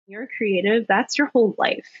You're creative, that's your whole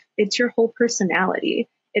life. It's your whole personality.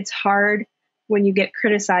 It's hard when you get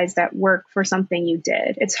criticized at work for something you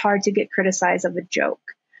did. It's hard to get criticized of a joke,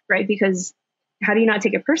 right? Because how do you not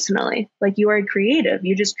take it personally? Like, you are creative.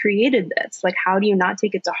 You just created this. Like, how do you not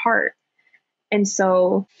take it to heart? And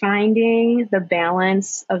so finding the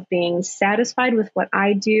balance of being satisfied with what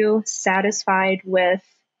I do, satisfied with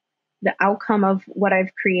the outcome of what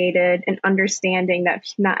I've created, and understanding that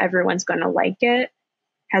not everyone's going to like it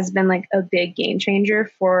has been like a big game changer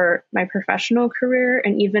for my professional career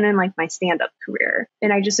and even in like my stand-up career.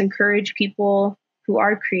 And I just encourage people who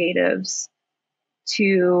are creatives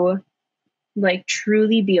to like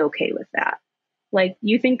truly be okay with that. Like,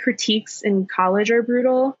 you think critiques in college are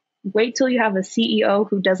brutal? Wait till you have a CEO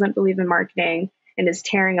who doesn't believe in marketing and is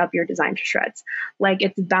tearing up your design to shreds. Like,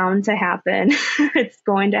 it's bound to happen. It's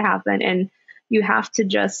going to happen. And you have to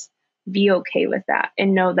just be okay with that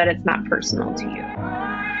and know that it's not personal to you.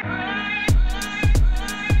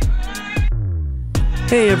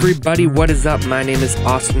 Hey everybody, what is up? My name is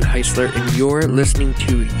Austin Heisler, and you're listening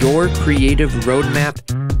to Your Creative Roadmap,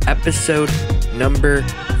 episode number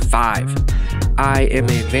 5. I am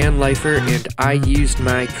a van lifer, and I used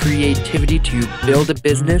my creativity to build a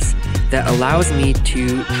business that allows me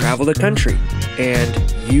to travel the country,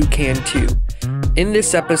 and you can too. In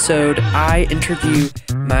this episode, I interview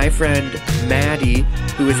my friend Maddy,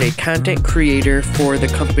 who is a content creator for the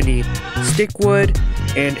company Stikwood,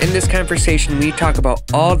 and in this conversation, we talk about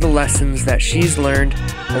all the lessons that she's learned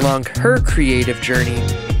along her creative journey,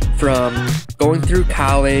 from going through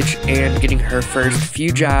college and getting her first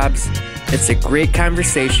few jobs. It's a great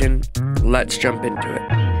conversation. Let's jump into it.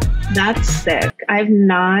 That's sick. I've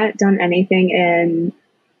not done anything in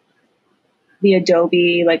the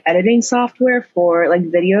Adobe like editing software for like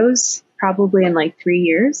videos probably in like 3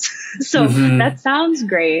 years. So that sounds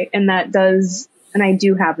great. And that does, and I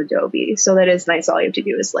do have Adobe. So that is nice. All you have to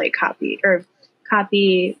do is like copy,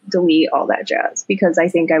 delete, all that jazz, because I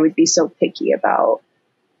think I would be so picky about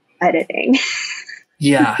editing.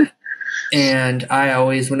 Yeah. And I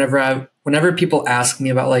always, whenever people ask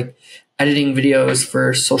me about like editing videos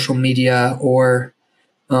for social media or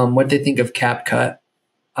what they think of CapCut,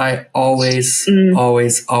 I always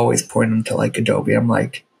point them to like Adobe. I'm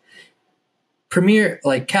like, Premiere,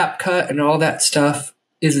 like CapCut and all that stuff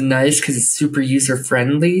is nice because it's super user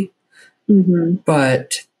friendly,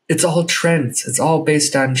 but it's all trends. It's all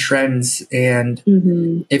based on trends. And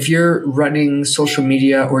if you're running social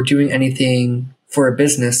media or doing anything for a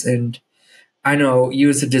business, and I know you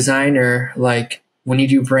as a designer, like when you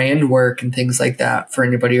do brand work and things like that for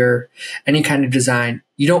anybody or any kind of design,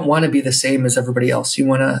 you don't want to be the same as everybody else. You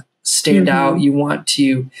want to stand out. You want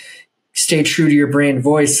to stay true to your brand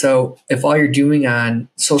voice. So if all you're doing on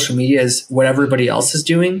social media is what everybody else is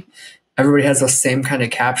doing, everybody has the same kind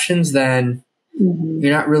of captions, then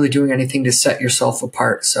you're not really doing anything to set yourself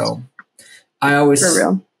apart. So I always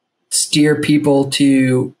steer people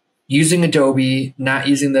to using Adobe, not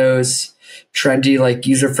using those trendy, like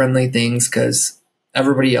user-friendly things because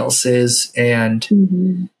everybody else is.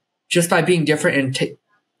 And just by being different and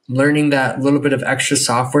learning that little bit of extra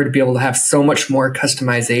software to be able to have so much more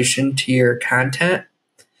customization to your content,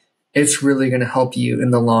 it's really going to help you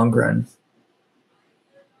in the long run.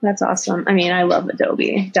 That's awesome. I mean, I love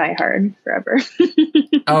Adobe. Die hard forever.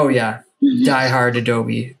 Oh, yeah. Die hard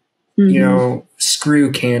Adobe. You know,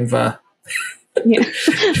 screw Canva. Yeah.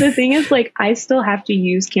 The thing is, like, I still have to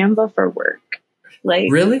use Canva for work.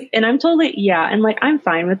 Like, really? And I'm totally, and like, I'm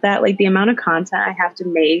fine with that. Like, the amount of content I have to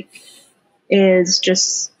make is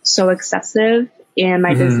just so excessive. And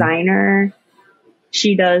my designer,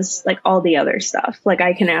 she does like all the other stuff. Like,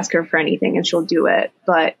 I can ask her for anything and she'll do it,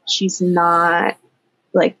 but she's not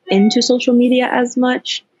like into social media as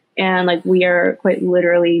much. And like, we are quite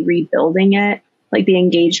literally rebuilding it. Like, the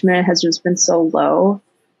engagement has just been so low.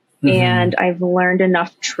 And I've learned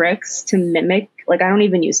enough tricks to mimic. Like, I don't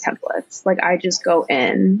even use templates. Like, I just go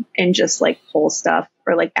in and just like pull stuff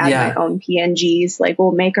or like add my own PNGs. Like,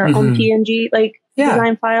 we'll make our own PNG like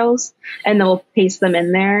design files and then we'll paste them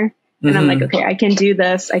in there. And I'm like, okay, I can do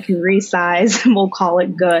this. I can resize and we'll call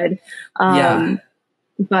it good.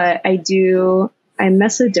 But I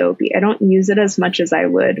miss Adobe. I don't use it as much as I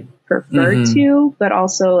would prefer to, but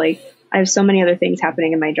also like I have so many other things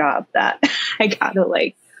happening in my job that I gotta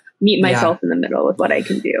like meet myself in the middle with what I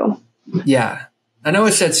can do. Yeah. I know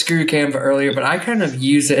I said screw Canva earlier, but I kind of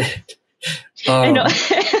use it I know.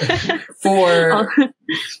 for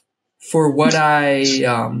what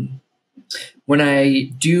when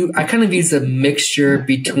I do, I kind of use a mixture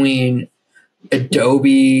between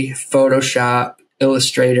Adobe, Photoshop,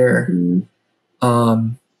 Illustrator,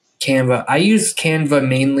 Canva. I use Canva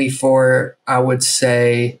mainly for, I would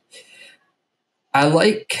say, I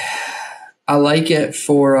like it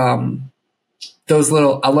for those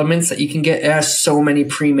little elements that you can get. It has so many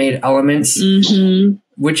pre-made elements,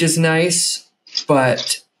 which is nice.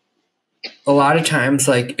 But a lot of times,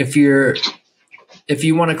 like if you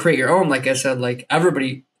want to create your own, like I said, like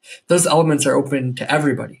everybody, those elements are open to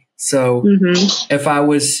everybody. So if I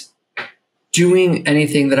was doing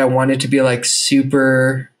anything that I wanted to be like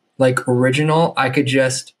super like original,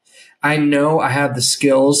 I know I have the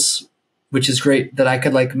skills, which is great, that I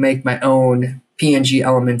could like make my own PNG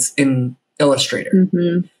elements in Illustrator,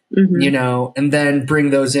 you know, and then bring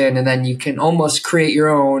those in, and then you can almost create your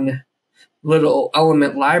own little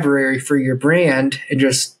element library for your brand and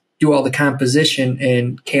just do all the composition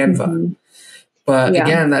in Canva. But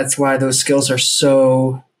again, that's why those skills are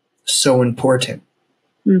so important.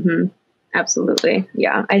 Absolutely.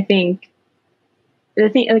 Yeah. I think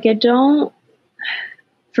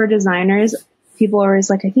for designers, people are always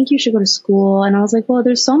like, I think you should go to school. And I was like, well,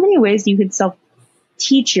 there's so many ways you could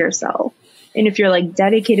teach yourself. And if you're like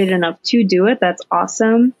dedicated enough to do it, that's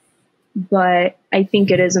awesome. But I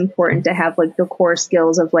think it is important to have like the core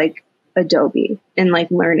skills of like Adobe and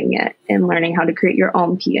like learning it and learning how to create your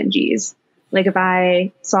own PNGs. Like if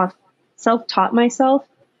I self-taught myself,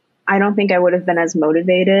 I don't think I would have been as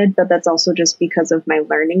motivated, but that's also just because of my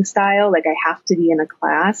learning style. Like I have to be in a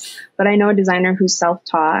class, but I know a designer who's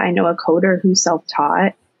self-taught. I know a coder who's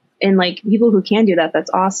self-taught, and like people who can do that,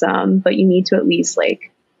 that's awesome. But you need to at least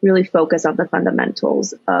like really focus on the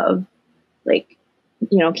fundamentals of like,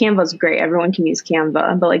 you know, Canva's great. Everyone can use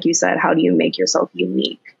Canva, but like you said, how do you make yourself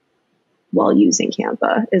unique while using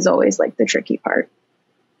Canva is always like the tricky part.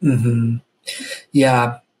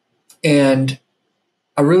 Yeah. And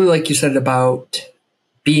I really like you said about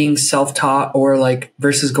being self-taught or like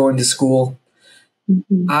versus going to school.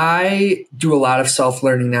 I do a lot of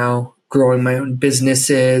self-learning now, growing my own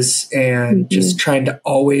businesses and just trying to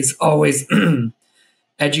always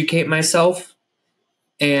educate myself.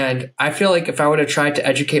 And I feel like if I would have tried to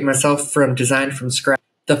educate myself from design from scratch,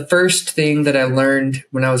 the first thing that I learned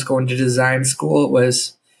when I was going to design school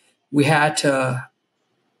was we had to.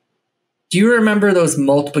 Do you remember those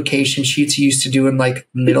multiplication sheets you used to do in like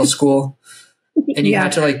middle school? And you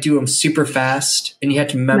had to like do them super fast and you had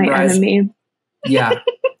to memorize. My enemy. Yeah.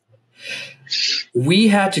 We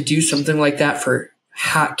had to do something like that for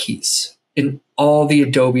hotkeys in all the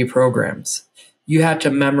Adobe programs. You had to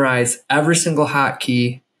memorize every single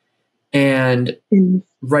hotkey and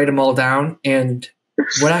write them all down. And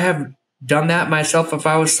would I have done that myself if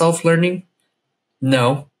I was self-learning?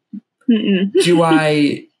 No.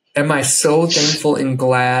 Am I so thankful and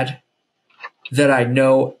glad that I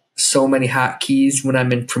know so many hotkeys when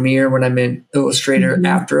I'm in Premiere, when I'm in Illustrator,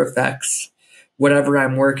 After Effects, whatever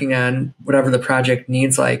I'm working on, whatever the project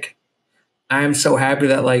needs. Like, I'm so happy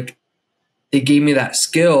that like they gave me that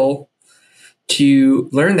skill to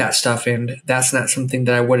learn that stuff, and that's not something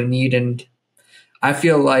that I would have needed. And I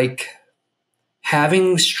feel like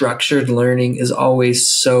having structured learning is always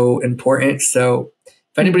so important. So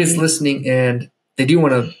if anybody's listening and they do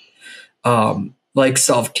want to like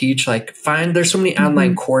self-teach, like there's so many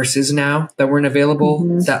online courses now that weren't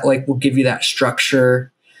available that like will give you that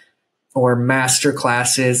structure, or master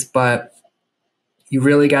classes, but you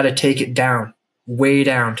really got to take it down, way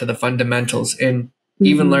down to the fundamentals, and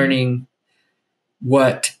even learning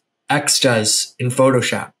what X does in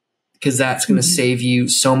Photoshop, because that's going to save you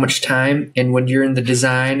so much time. And when you're in the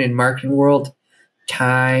design and marketing world,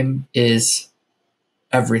 time is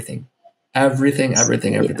everything. Everything.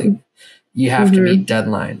 You have to meet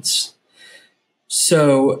deadlines.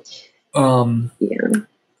 So, go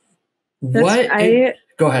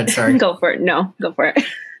ahead. Sorry. Go for it. No, go for it.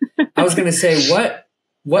 I was going to say,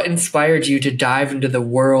 what inspired you to dive into the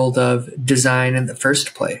world of design in the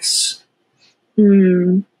first place?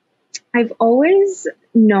 I've always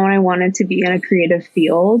known I wanted to be in a creative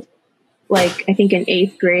field, like I think in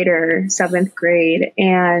 8th grade or 7th grade.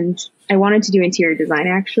 And I wanted to do interior design,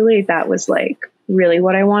 actually. That was like really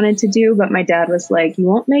what I wanted to do. But my dad was like, you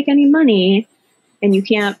won't make any money and you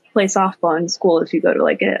can't play softball in school if you go to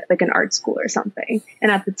like an art school or something.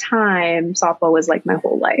 And at the time, softball was like my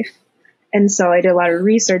whole life. And so I did a lot of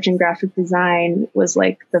research, and graphic design was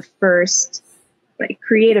like the first like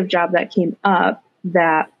creative job that came up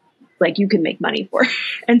that like you can make money for.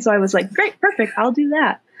 And so I was like, great, perfect, I'll do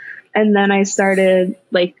that. And then I started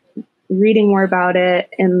like reading more about it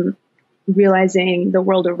and realizing the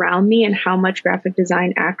world around me and how much graphic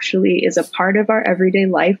design actually is a part of our everyday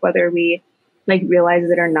life, whether we like realize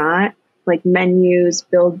it or not. Like menus,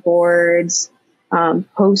 billboards,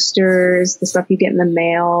 posters, the stuff you get in the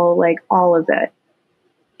mail, like all of it.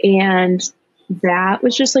 And that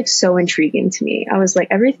was just like so intriguing to me. I was like,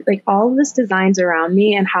 everything, like all of this designs around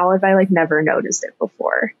me, and how have I like never noticed it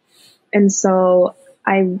before? And so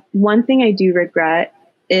one thing I do regret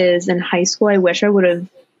is in high school, I wish I would have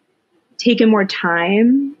taken more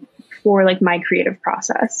time for like my creative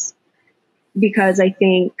process, because I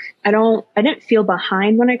think I didn't feel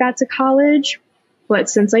behind when I got to college, but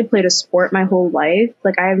since I played a sport my whole life,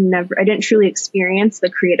 like I didn't truly experience the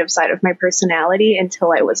creative side of my personality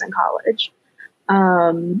until I was in college.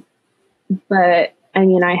 But I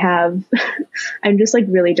mean, I'm just like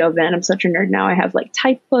really dove in. I'm such a nerd now. I have like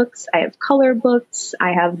type books, I have color books,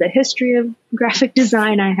 I have the history of graphic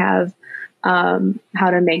design, I have how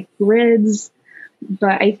to make grids.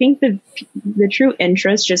 But I think the true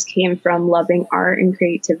interest just came from loving art and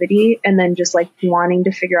creativity, and then just like wanting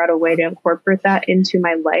to figure out a way to incorporate that into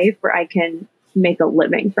my life where I can make a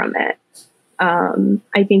living from it.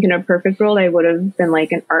 I think in a perfect world, I would have been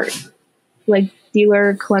like an art, like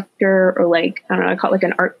dealer, collector, or like, I don't know, I call it like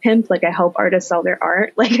an art pimp. Like I help artists sell their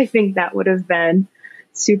art. Like I think that would have been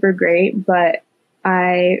super great, but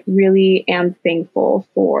I really am thankful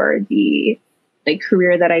for the like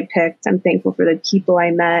career that I picked. I'm thankful for the people I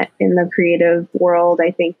met in the creative world. I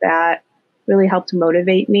think that really helped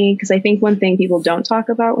motivate me, because I think one thing people don't talk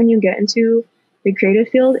about when you get into the creative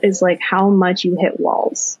field is like how much you hit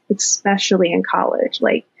walls, especially in college.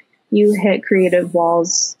 Like you hit creative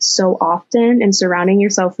walls so often, and surrounding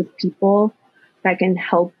yourself with people that can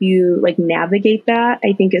help you like navigate that,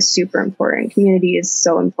 I think is super important. Community is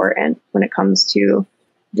so important when it comes to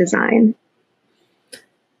design.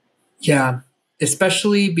 Yeah,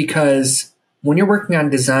 especially because when you're working on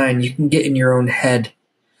design, you can get in your own head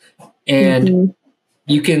and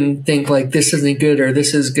you can think like this isn't good or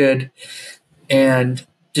this is good. And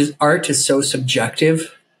just art is so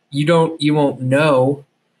subjective. You won't know.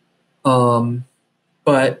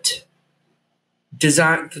 But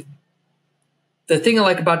design, the thing I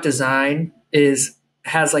like about design is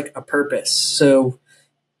has like a purpose. So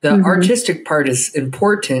the artistic part is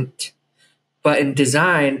important, but in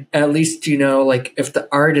design, at least, like if the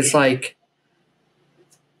art is like,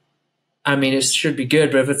 I mean, it should be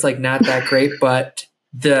good, but if it's like not that great, but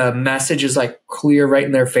the message is like clear right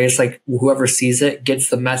in their face, like whoever sees it gets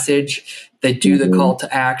the message, they do the call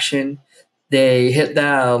to action, they hit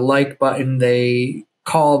that like button, they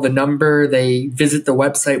call the number, they visit the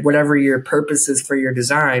website, whatever your purpose is for your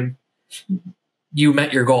design, you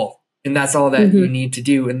met your goal. And that's all that you need to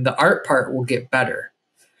do. And the art part will get better.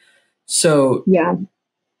 So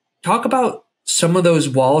talk about some of those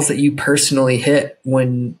walls that you personally hit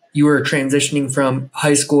when you were transitioning from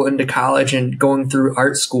high school into college and going through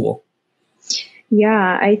art school.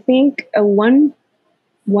 Yeah, I think one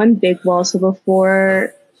big wall. So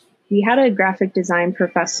before, we had a graphic design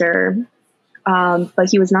professor, but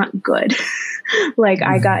he was not good. Like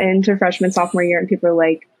I got into freshman, sophomore year, and people were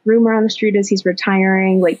like, rumor on the street is he's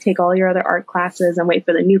retiring, like take all your other art classes and wait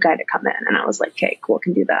for the new guy to come in. And I was like, okay, cool,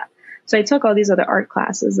 can do that. So I took all these other art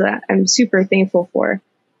classes that I'm super thankful for,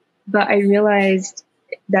 but I realized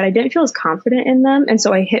that I didn't feel as confident in them. And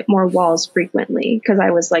so I hit more walls frequently, because I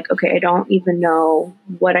was like, okay, I don't even know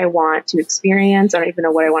what I want to experience. I don't even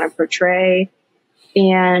know what I want to portray.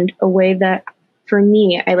 And a way that for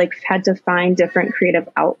me, I like had to find different creative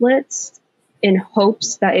outlets in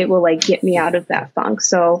hopes that it will like get me out of that funk.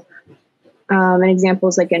 So an example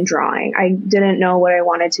is like in drawing. I didn't know what I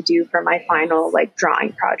wanted to do for my final like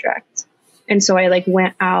drawing project. And so I like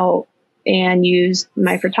went out and used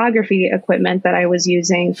my photography equipment that I was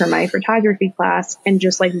using for my photography class, and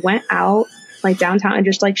just like went out like downtown and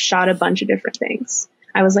just like shot a bunch of different things.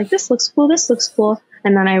 I was like, this looks cool, this looks cool.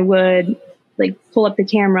 And then I would like pull up the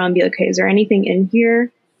camera and be like, okay, is there anything in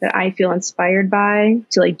here that I feel inspired by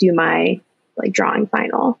to like do my like drawing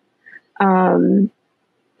final?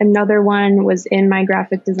 Another one was in my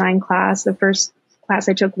graphic design class. The first class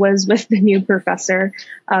I took was with the new professor,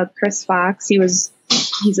 Chris Fox.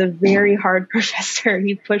 He's a very hard professor.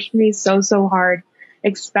 He pushed me so hard,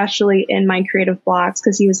 especially in my creative blocks,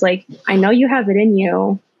 because he was like, I know you have it in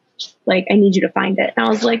you. Like, I need you to find it. And I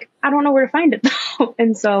was like, I don't know where to find it though.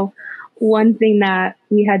 And so one thing that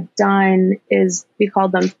we had done is we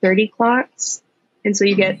called them 30 clocks. And so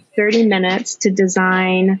you get 30 minutes to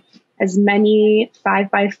design as many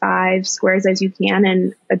 5x5 squares as you can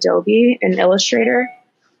in Adobe and Illustrator.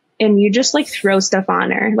 And you just like throw stuff on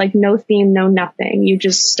there, like no theme, no nothing. You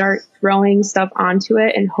just start throwing stuff onto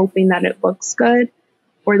it and hoping that it looks good.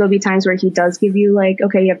 Or there'll be times where he does give you like,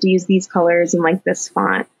 okay, you have to use these colors and like this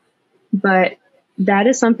font. But that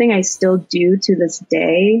is something I still do to this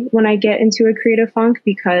day when I get into a creative funk,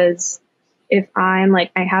 because if I'm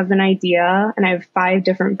like, I have an idea and I have 5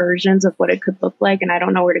 different versions of what it could look like and I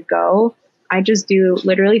don't know where to go, I just do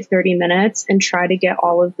literally 30 minutes and try to get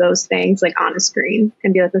all of those things like on a screen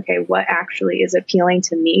and be like, okay, what actually is appealing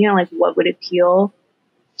to me? And like, what would appeal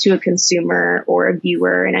to a consumer or a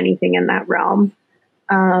viewer and anything in that realm?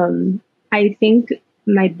 I think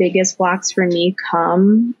my biggest blocks for me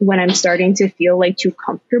come when I'm starting to feel like too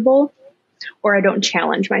comfortable or I don't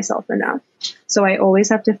challenge myself enough. So I always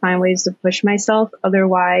have to find ways to push myself.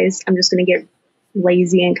 Otherwise, I'm just going to get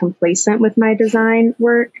lazy and complacent with my design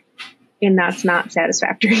work. And that's not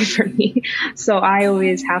satisfactory for me. So I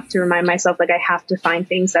always have to remind myself, like, I have to find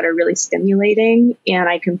things that are really stimulating and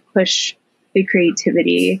I can push the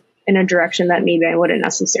creativity in a direction that maybe I wouldn't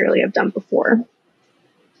necessarily have done before.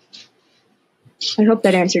 I hope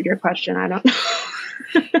that answered your question. I don't know.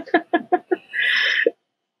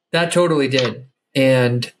 That totally did.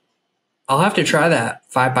 And I'll have to try that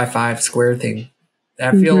 5x5 square thing.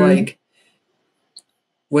 I feel like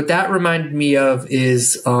what that reminded me of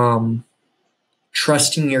is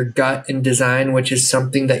trusting your gut in design, which is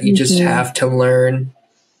something that you just have to learn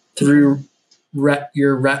through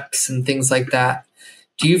your reps and things like that.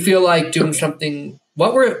 Do you feel like doing something?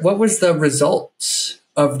 What was the results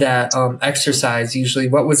of that exercise? Usually,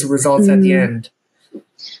 what was the results at the end?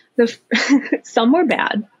 Some were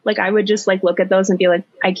bad. Like I would just like look at those and be like,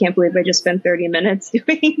 I can't believe I just spent 30 minutes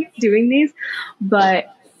doing these.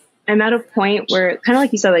 But I'm at a point where, kind of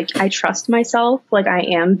like you said, like I trust myself. Like I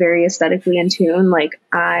am very aesthetically in tune. Like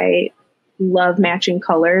I love matching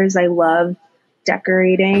colors. I love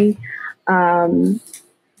decorating.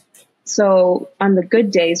 So on the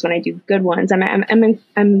good days when I do good ones,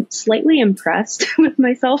 I'm slightly impressed with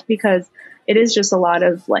myself, because it is just a lot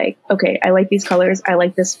of like, okay, I like these colors. I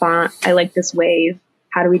like this font. I like this wave.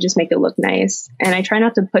 How do we just make it look nice? And I try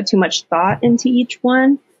not to put too much thought into each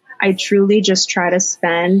one. I truly just try to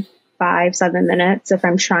spend 5-7 minutes if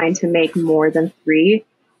I'm trying to make more than 3,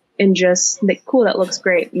 and just like, cool, that looks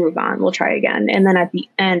great. Move on. We'll try again. And then at the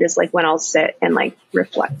end is like when I'll sit and like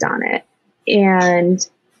reflect on it. And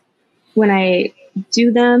when I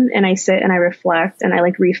do them and I sit and I reflect and I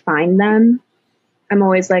like refine them, I'm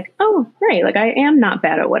always like, oh, right. Like I am not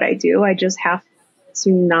bad at what I do. I just have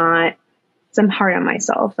to not, I'm hard on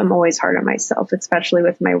myself. I'm always hard on myself, especially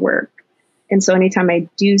with my work. And so anytime I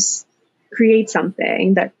do create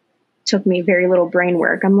something that took me very little brain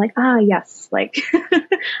work, I'm like, yes, like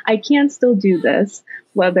I can still do this,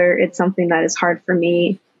 whether it's something that is hard for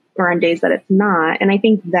me or on days that it's not. And I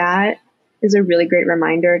think that is a really great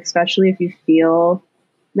reminder, especially if you feel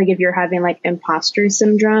like if you're having like imposter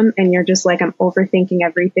syndrome and you're just like, I'm overthinking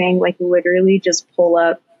everything, like literally just pull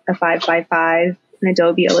up a 5x5 in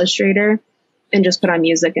Adobe Illustrator and just put on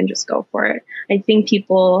music and just go for it. I think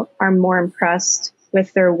people are more impressed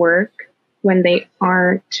with their work when they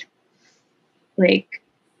aren't like,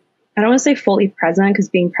 I don't want to say fully present, because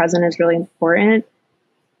being present is really important,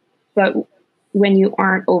 but when you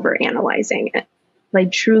aren't over analyzing it,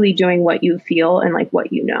 like truly doing what you feel and like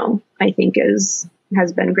what you know, I think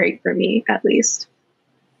has been great for me, at least.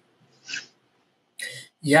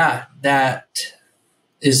 Yeah, that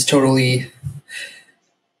is totally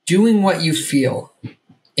doing what you feel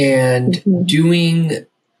and doing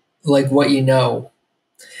like what you know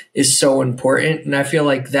is so important. And I feel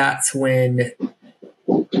like that's when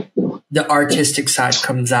the artistic side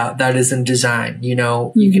comes out. That is in design. You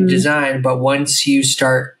know, you can design, but once you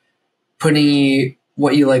start putting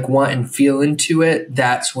what you like want and feel into it,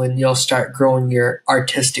 that's when you'll start growing your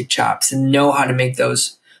artistic chops and know how to make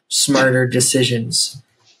those smarter decisions.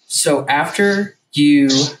 So after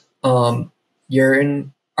you're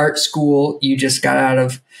in art school, you just got out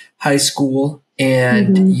of high school,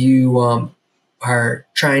 and you are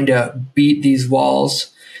trying to beat these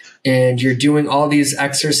walls, and you're doing all these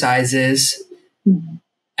exercises.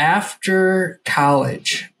 After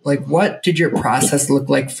college, like what did your process look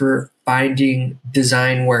like for finding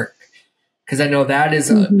design work? Because I know that is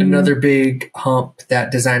another big hump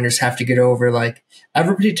that designers have to get over. Like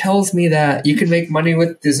everybody tells me that you can make money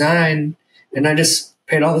with design, and I just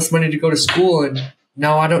paid all this money to go to school, and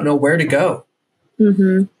now I don't know where to go.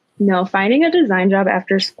 No, finding a design job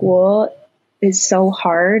after school is so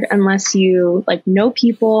hard unless you like know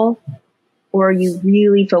people or you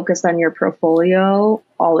really focus on your portfolio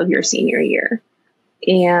all of your senior year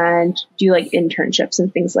and do like internships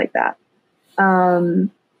and things like that.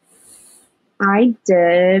 I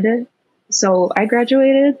did. So I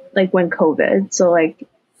graduated like when COVID. So like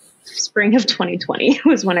spring of 2020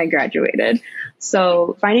 was when I graduated.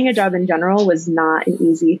 So finding a job in general was not an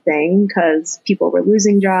easy thing because people were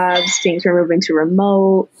losing jobs, things were moving to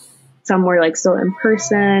remote, some were like still in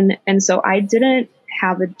person. And so I didn't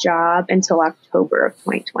have a job until October of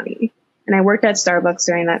 2020. And I worked at Starbucks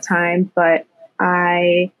during that time, but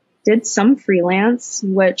I did some freelance,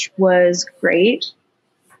 which was great.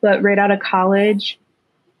 But right out of college,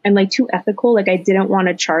 I'm like too ethical. Like I didn't want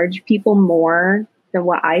to charge people more than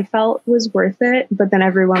what I felt was worth it. But then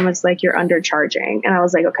everyone was like, you're undercharging. And I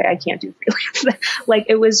was like, okay, I can't do freelance. Like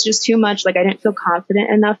it was just too much. Like I didn't feel confident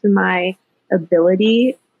enough in my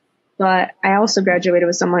ability. But I also graduated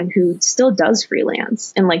with someone who still does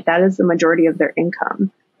freelance. And like that is the majority of their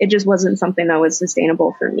income. It just wasn't something that was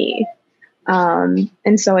sustainable for me.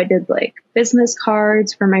 And so I did like business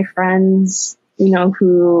cards for my friends, you know,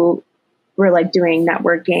 who were like doing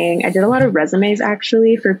networking. I did a lot of resumes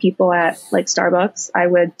actually for people at like Starbucks. I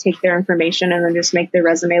would take their information and then just make their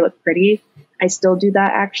resume look pretty. I still do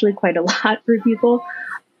that actually quite a lot for people.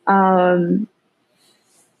 But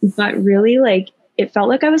really like it felt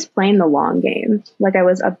like I was playing the long game. Like I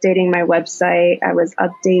was updating my website. I was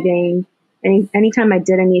updating anytime I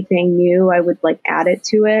did anything new, I would like add it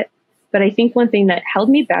to it. But I think one thing that held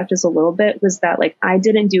me back just a little bit was that like I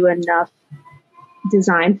didn't do enough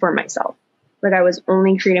design for myself. Like I was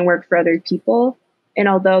only creating work for other people. And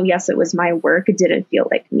although, yes, it was my work, it didn't feel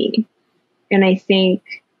like me. And I think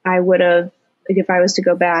I would have, like if I was to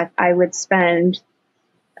go back, I would spend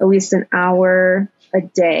at least an hour a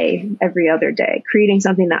day, every other day, creating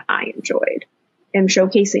something that I enjoyed and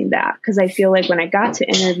showcasing that. Cause I feel like when I got to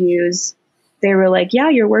interviews, they were like, yeah,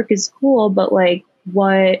 your work is cool, but like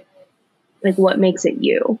what makes it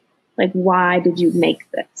you? Like, why did you make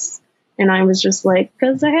this? And I was just like,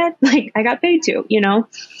 cause I got paid to, you know?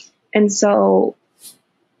 And so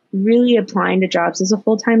really applying to jobs as a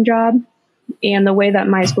full-time job. And the way that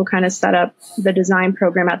my school kind of set up the design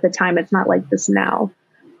program at the time, it's not like this now.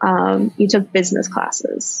 You took business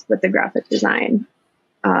classes with the graphic design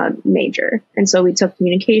major. And so we took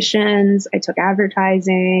communications, I took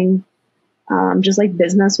advertising, just like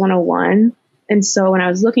business 101. And so when I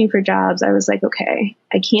was looking for jobs, I was like, okay,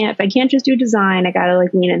 if I can't just do design, I got to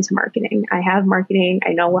like lean into marketing. I have marketing.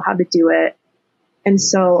 I know how to do it. And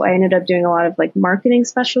so I ended up doing a lot of like marketing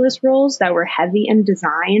specialist roles that were heavy in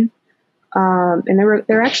design. And there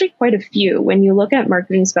were actually quite a few. When you look at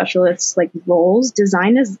marketing specialists like roles,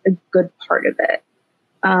 design is a good part of it.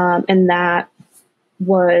 And I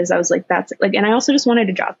was like, that's it. Like, and I also just wanted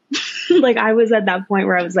a job. Like I was at that point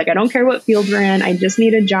where I was like, I don't care what field we're in. I just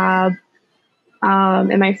need a job.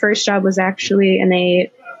 And my first job was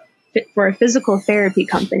actually for a physical therapy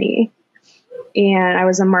company. And I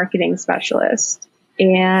was a marketing specialist.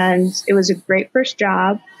 And it was a great first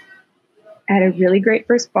job. I had a really great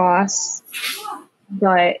first boss.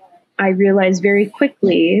 But I realized very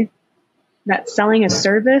quickly that selling a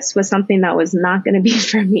service was something that was not going to be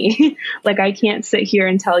for me. Like I can't sit here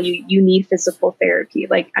and tell you, you need physical therapy.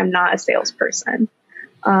 Like I'm not a salesperson.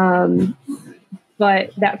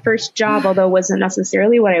 But that first job, although it wasn't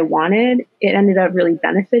necessarily what I wanted, it ended up really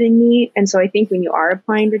benefiting me. And so I think when you are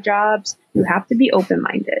applying to jobs, you have to be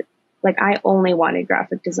open-minded. Like I only wanted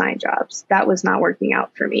graphic design jobs. That was not working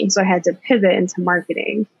out for me. So I had to pivot into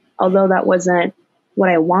marketing. Although that wasn't what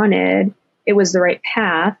I wanted, it was the right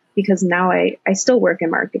path because now I still work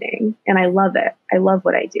in marketing and I love it. I love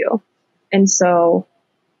what I do. And so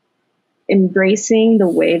embracing the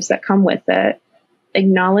waves that come with it,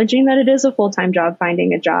 acknowledging that it is a full-time job,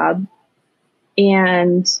 finding a job.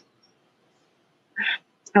 And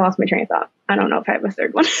I lost my train of thought. I don't know if I have a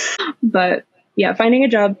third one, but yeah, finding a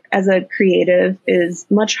job as a creative is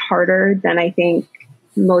much harder than I think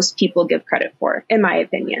most people give credit for, in my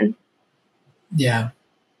opinion. Yeah.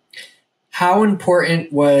 How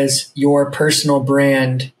important was your personal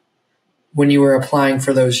brand when you were applying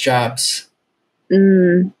for those jobs?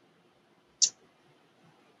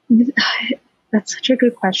 That's such a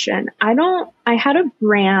good question. I had a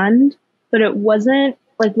brand, but it wasn't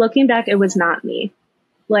like looking back, it was not me.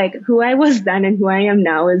 Like who I was then and who I am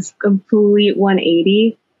now is complete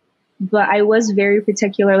 180. But I was very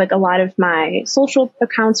particular. Like a lot of my social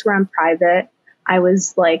accounts were on private. I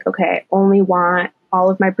was like, okay, I only want all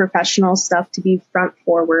of my professional stuff to be front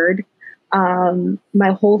forward.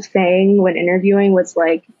 My whole thing when interviewing was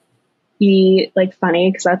like, be like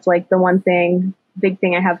funny. Cause that's like the one big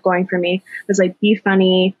thing I have going for me was like, be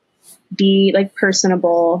funny, be like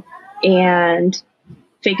personable and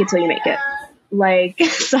fake it till you make it. Like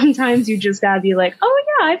sometimes you just gotta be like, oh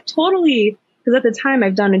yeah, I've totally Because at the time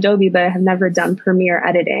I've done Adobe, but I have never done Premiere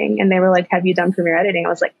editing. And they were like, have you done Premiere editing? I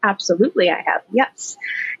was like, absolutely, I have. Yes.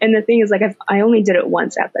 And the thing is, like, I only did it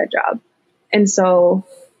once at that job. And so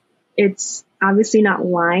it's obviously not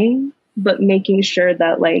lying, but making sure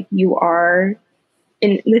that like you are.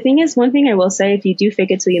 And the thing is, one thing I will say, if you do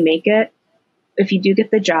fake it till you make it, if you do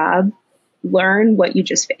get the job, learn what you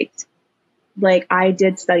just faked. Like, I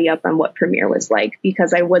did study up on what Premiere was like,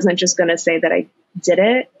 because I wasn't just going to say that I did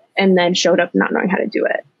it and then showed up not knowing how to do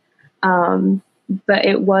it. But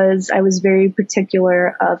I was very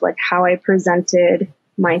particular of like how I presented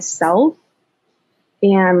myself.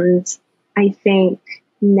 And I think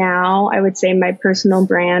now I would say my personal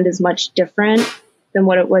brand is much different than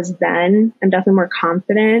what it was then. I'm definitely more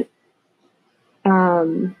confident.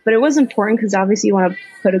 But it was important because obviously you want to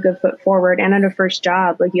put a good foot forward, and at a first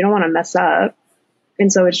job, like, you don't want to mess up.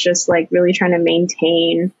 And so it's just like really trying to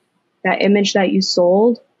maintain that image that you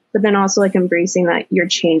sold, but then also like embracing that you're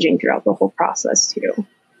changing throughout the whole process too,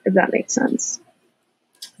 if that makes sense.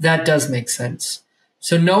 That does make sense.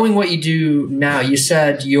 So knowing what you do now, you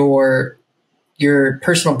said your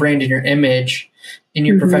personal brand and your image in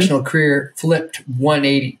your professional career flipped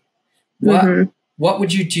 180. What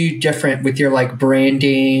would you do different with your like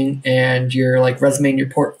branding and your like resume and your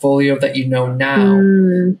portfolio that you know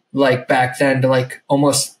now, like back then, to like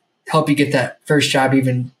almost help you get that first job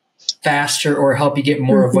even faster or help you get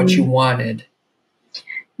more of what you wanted?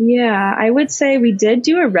 Yeah, I would say we did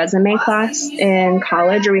do a resume class in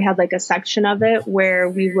college, or we had like a section of it where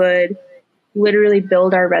we would literally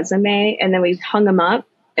build our resume, and then we hung them up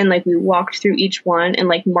and like we walked through each one and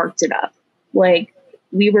like marked it up. Like,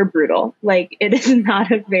 we were brutal. Like, it is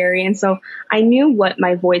not a very, and so I knew what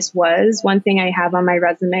my voice was. One thing I have on my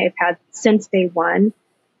resume I've had since day one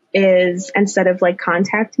is, instead of like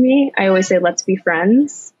contact me, I always say, let's be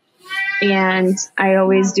friends. And I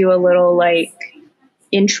always do a little like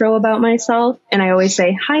intro about myself. And I always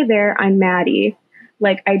say, hi there, I'm Maddy.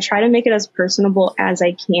 Like, I try to make it as personable as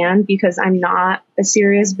I can, because I'm not a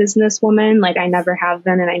serious businesswoman. Like, I never have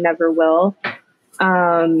been and I never will.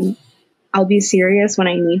 I'll be serious when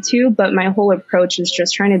I need to, but my whole approach is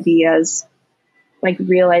just trying to be as like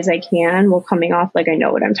real as I can while coming off like I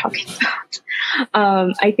know what I'm talking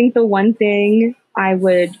about. I think the one thing I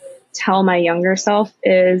would tell my younger self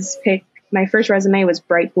is my first resume was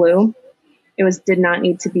bright blue. It did not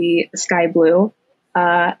need to be sky blue.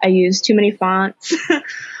 I used too many fonts.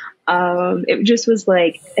 It just was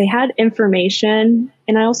like, it had information.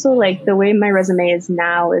 And I also like the way my resume is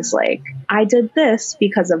now is like, I did this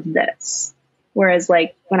because of this. Whereas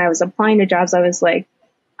like when I was applying to jobs, I was like,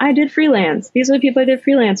 I did freelance. These are the people I did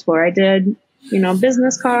freelance for. I did,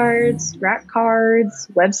 business cards, rack cards,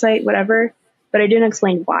 website, whatever. But I didn't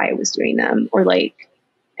explain why I was doing them, or like,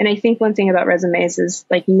 and I think one thing about resumes is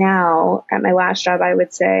like, now at my last job, I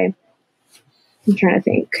would say, I'm trying to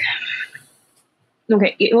think.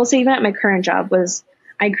 Okay, we'll say even at my current job was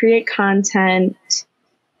I create content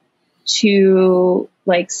to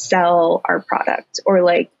like sell our product, or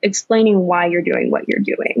like explaining why you're doing what you're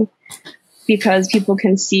doing, because people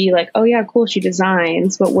can see like, oh yeah, cool, she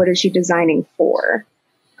designs, but what is she designing for?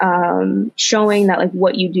 Showing that like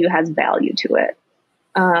what you do has value to it.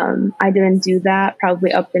 I didn't do that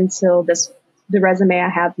probably up until the resume I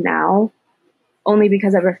have now, only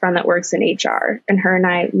because I have a friend that works in HR, and her and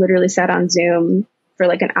I literally sat on Zoom for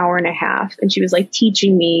like an hour and a half, and she was like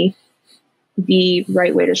teaching me the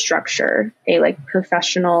right way to structure a like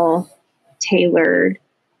professional, tailored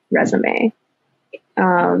resume.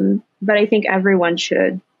 But I think everyone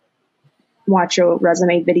should watch a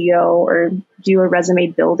resume video or do a resume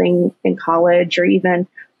building in college, or even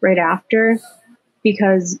right after,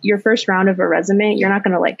 because your first round of a resume, you're not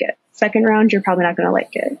going to like it. Second round, you're probably not going to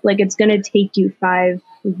like it. Like, it's going to take you 5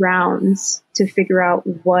 rounds to figure out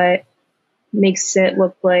what makes it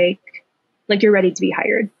look like you're ready to be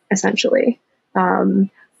hired, essentially. But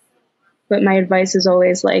my advice is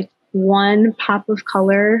always like 1 pop of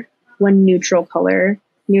color, 1 neutral color.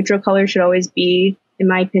 Neutral color should always be, in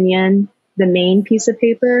my opinion, the main piece of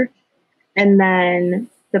paper. And then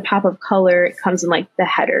the pop of color, it comes in like the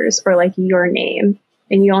headers, or like your name.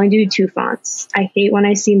 And you only do 2 fonts. I hate when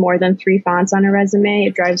I see more than 3 fonts on a resume.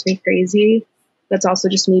 It drives me crazy. That's also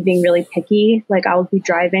just me being really picky. Like, I'll be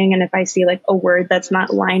driving, and if I see like a word that's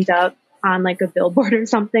not lined up on like a billboard or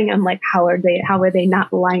something, I'm like, how are they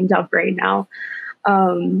not lined up right now?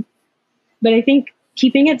 But I think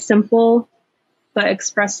keeping it simple, but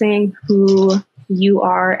expressing who you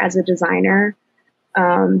are as a designer.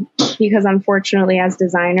 Because unfortunately, as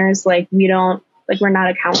designers, like, we're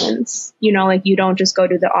not accountants, like, you don't just go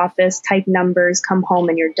to the office, type numbers, come home,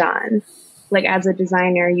 and you're done. Like, as a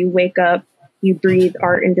designer, you wake up you breathe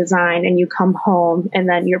art and design, and you come home, and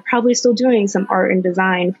then you're probably still doing some art and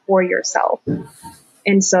design for yourself.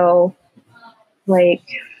 And so, like,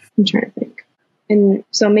 I'm trying to think. And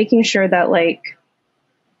so making sure that, like,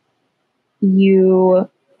 you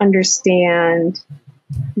understand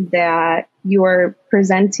that you are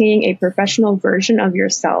presenting a professional version of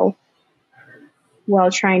yourself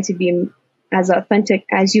while trying to be as authentic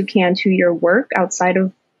as you can to your work outside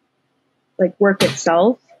of, like, work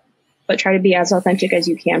itself, but try to be as authentic as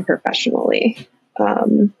you can professionally.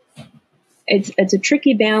 It's a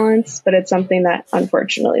tricky balance, but it's something that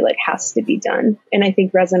unfortunately, like, has to be done. And I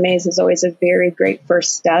think resumes is always a very great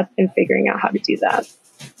first step in figuring out how to do that.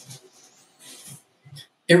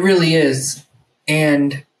 It really is.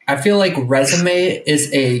 And I feel like resume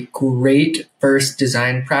is a great first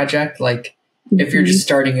design project. Like, if you're just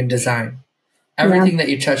starting in design, everything that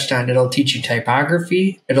you touched on, it'll teach you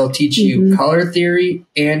typography, it'll teach you color theory,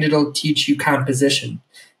 and it'll teach you composition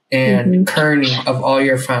and kerning of all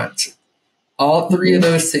your fonts. All three of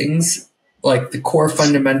those things, like the core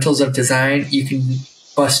fundamentals of design, you can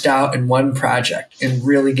bust out in one project and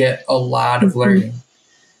really get a lot of learning.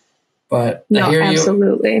 But no, I hear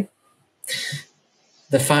absolutely. you.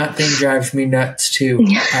 The font thing drives me nuts too.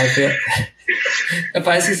 I feel if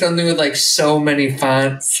I see something with, like, so many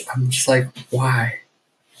fonts, I'm just like, why?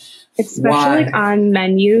 Especially like on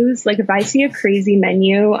menus. Like, if I see a crazy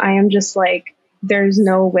menu, I am just like, there's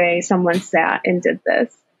no way someone sat and did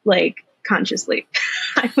this, like, consciously.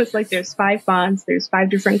 I was like, there's 5 fonts, there's 5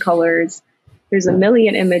 different colors, there's a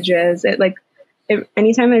million images.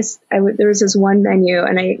 Anytime there was this one menu,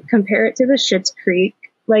 and I compare it to the Schitt's Creek,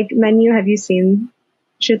 like, menu. Have you seen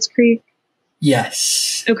Schitt's Creek?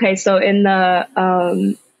 Yes. Okay, so in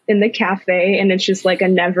the cafe, and it's just like a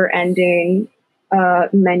never ending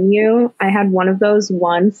menu. I had one of those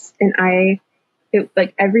once, and it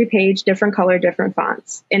like every page, different color, different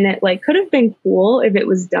fonts. And it, like, could have been cool if it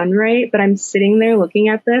was done right, but I'm sitting there looking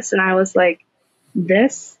at this, and I was like,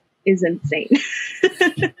 this is insane.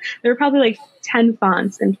 There were probably like 10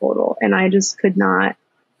 fonts in total, and I just couldn't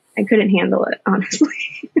handle it, honestly.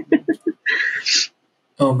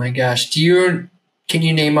 Oh my gosh. Can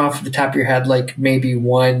you name off the top of your head, like, maybe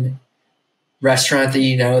one restaurant that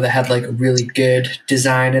you know that had, like, a really good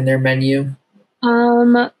design in their menu?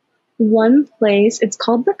 One place, it's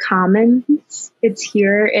called the Commons. It's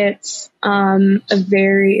here. It's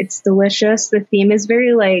it's delicious. The theme is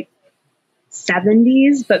very, like,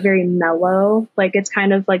 70s, but very mellow. Like, it's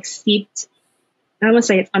kind of like steeped. I don't want to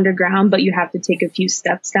say it's underground, but you have to take a few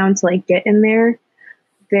steps down to, like, get in there.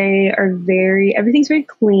 Everything's very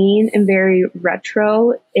clean and very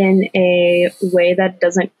retro in a way that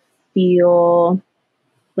doesn't feel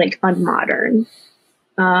like unmodern.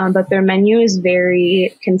 But their menu is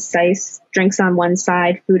very concise. Drinks on one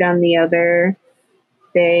side, food on the other.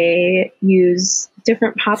 They use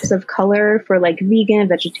different pops of color for, like, vegan,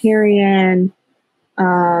 vegetarian.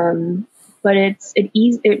 But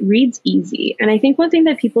it reads easy. And I think one thing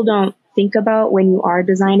that people don't think about when you are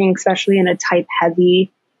designing, especially in a type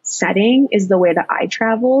heavy setting, is the way the eye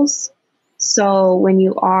travels. So when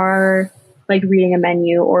you are, like, reading a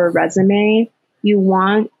menu or a resume, you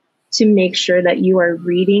want to make sure that you are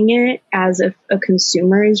reading it as if a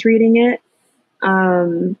consumer is reading it.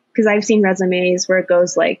 Because I've seen resumes where it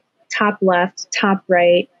goes, like, top left, top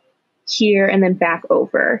right, here, and then back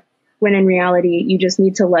over. When in reality, you just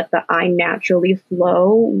need to let the eye naturally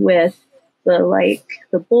flow with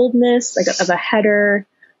the boldness, like, of a header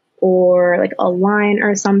or, like, a line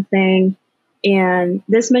or something. And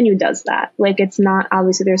this menu does that. Like, it's not,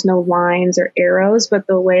 obviously there's no lines or arrows, but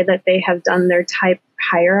the way that they have done their type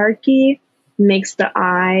hierarchy makes the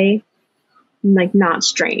eye, like, not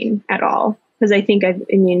strain at all. Because I think,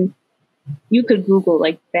 you could Google,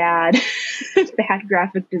 like, bad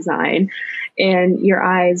graphic design, and your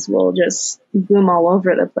eyes will just boom all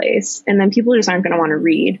over the place. And then people just aren't going to want to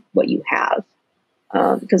read what you have,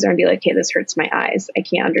 because they're going to be like, hey, this hurts my eyes. I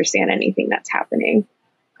can't understand anything that's happening.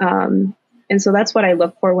 And so that's what I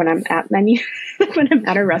look for when I'm at when I'm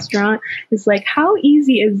at a restaurant. It's like, how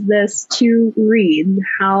easy is this to read?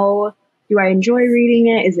 How do I enjoy reading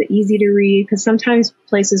it? Is it easy to read? Because sometimes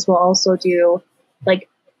places will also do, like,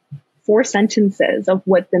 4 sentences of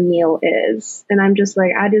what the meal is. And I'm just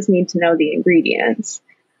like, I just need to know the ingredients.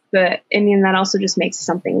 But that also just makes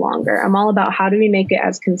something longer. I'm all about, how do we make it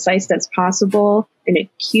as concise as possible in a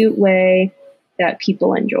cute way that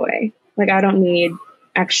people enjoy? Like, I don't need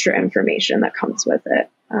extra information that comes with it.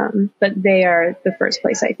 But they are the first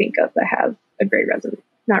place I think of that have a great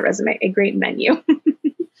a great menu.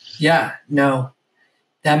 Yeah, no,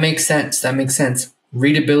 that makes sense.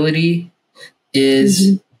 Readability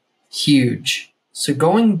is huge. So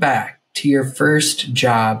going back to your first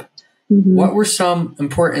job, what were some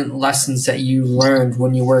important lessons that you learned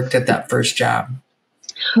when you worked at that first job?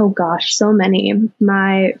 Oh gosh, so many.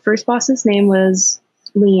 My first boss's name was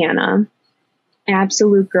Leanna.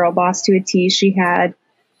 Absolute girl boss to a T. She had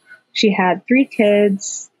 3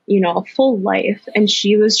 kids, a full life. And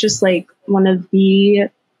she was just like one of the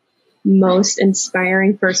most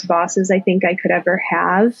inspiring first bosses I think I could ever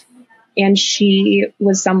have. And she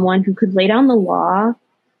was someone who could lay down the law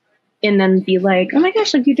and then be like, oh my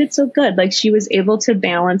gosh, like you did so good. Like she was able to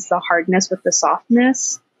balance the hardness with the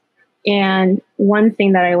softness. And one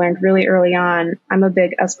thing that I learned really early on, I'm a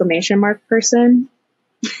big exclamation mark person,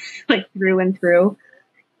 like through and through.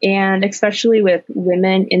 And especially with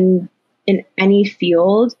women in any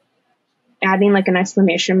field, adding like an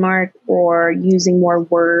exclamation mark or using more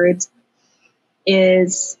words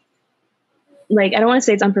is like, I don't want to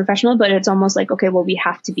say it's unprofessional, but it's almost like, okay, well, we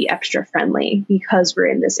have to be extra friendly because we're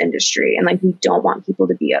in this industry and like we don't want people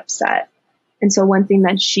to be upset. And so one thing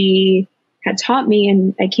that she had taught me,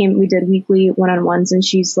 and we did weekly one-on-ones, and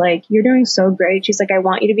she's like, you're doing so great. She's like, I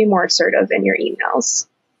want you to be more assertive in your emails.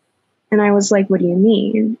 And I was like, what do you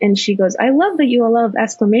mean? And she goes, I love that you all love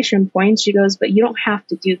exclamation points. She goes, but you don't have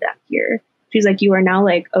to do that here. She's like, you are now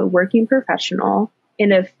like a working professional.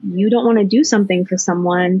 And if you don't want to do something for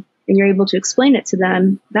someone and you're able to explain it to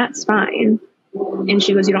them, that's fine. And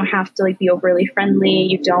she goes, you don't have to like be overly friendly.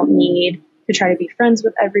 You don't need to try to be friends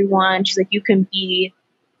with everyone. She's like, you can be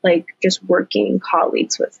like just working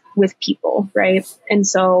colleagues with people. Right. And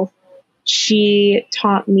so she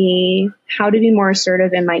taught me how to be more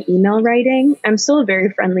assertive in my email writing. I'm still a very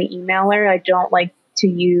friendly emailer. I don't like to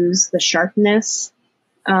use the sharpness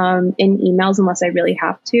in emails unless I really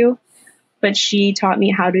have to. But she taught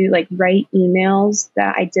me how to like write emails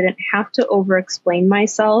that I didn't have to over explain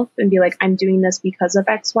myself and be like, I'm doing this because of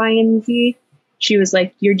X, Y, and Z. She was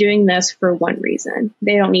like, you're doing this for one reason.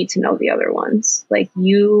 They don't need to know the other ones. Like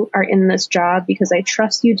you are in this job because I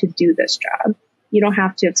trust you to do this job. You don't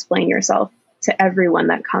have to explain yourself to everyone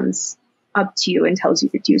that comes up to you and tells you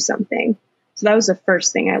to do something. So that was the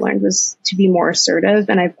first thing I learned, was to be more assertive.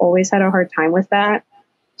 And I've always had a hard time with that.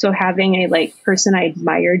 So having a like person I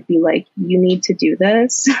admired be like, you need to do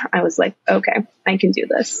this. I was like, okay, I can do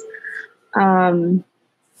this. I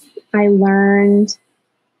learned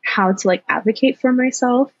how to like advocate for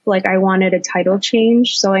myself. Like I wanted a title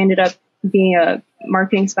change. So I ended up being a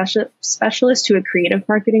marketing specialist to a creative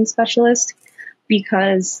marketing specialist,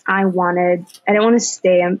 because I didn't want to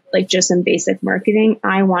stay like just in basic marketing.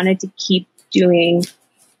 I wanted to keep doing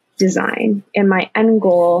design, and my end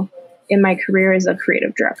goal in my career is a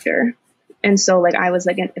creative director. And so like, I was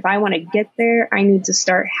like, if I want to get there, I need to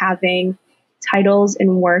start having titles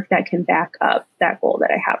and work that can back up that goal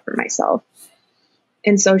that I have for myself.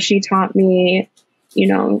 And so she taught me,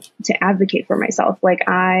 to advocate for myself. Like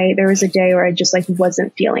there was a day where I just like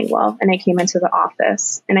wasn't feeling well, and I came into the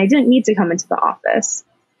office, and I didn't need to come into the office.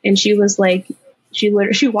 And she was like, she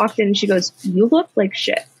walked in and she goes, you look like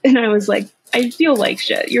shit. And I was like, I feel like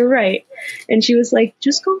shit. You're right. And she was like,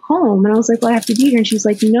 just go home. And I was like, well, I have to be here. And she's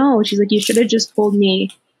like, no. She's like, you should have just told me,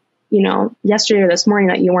 yesterday or this morning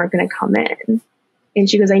that you weren't going to come in. And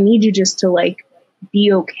she goes, I need you just to like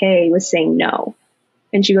be okay with saying no.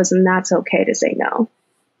 And she goes, and that's okay to say no.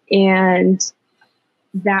 And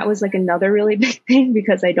that was like another really big thing,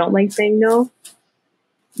 because I don't like saying no.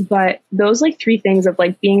 But those like 3 things of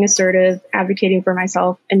like being assertive, advocating for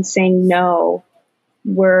myself, and saying no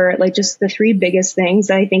were like just the 3 biggest things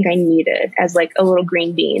that I think I needed as like a little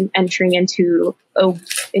green bean entering into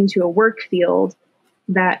a work field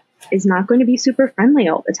that is not going to be super friendly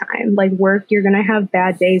all the time. Like work, you're going to have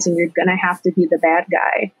bad days and you're going to have to be the bad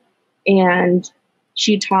guy. And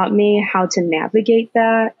she taught me how to navigate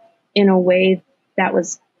that in a way that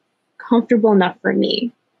was comfortable enough for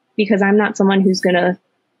me, because I'm not someone who's going to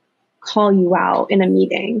call you out in a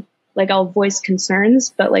meeting. Like I'll voice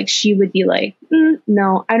concerns, but like she would be like,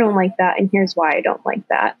 no, I don't like that. And here's why I don't like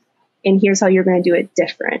that. And here's how you're going to do it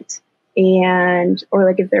different. Or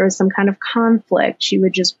like if there was some kind of conflict, she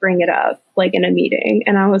would just bring it up like in a meeting.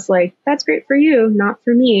 And I was like, that's great for you, not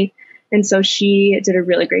for me. And so she did a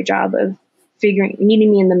really great job of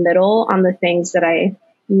meeting me in the middle on the things that I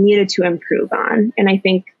needed to improve on. And I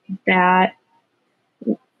think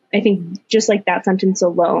just like that sentence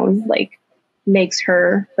alone, like makes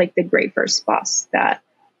her like the great first boss that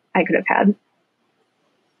I could have had.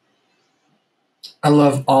 I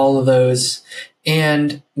love all of those.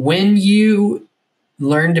 And when you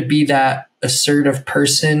learn to be that assertive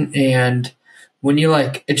person, and when you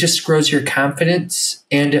like, it just grows your confidence,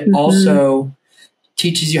 and it also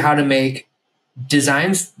teaches you how to make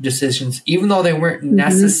design decisions, even though they weren't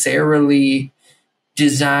necessarily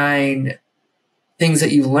design things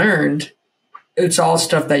that you learned. It's all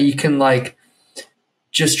stuff that you can like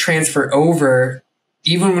just transfer over,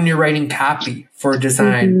 even when you're writing copy for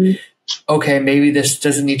design. Okay, maybe this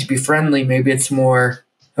doesn't need to be friendly. Maybe it's more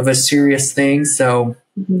of a serious thing. So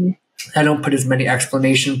I don't put as many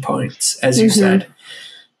explanation points as you said.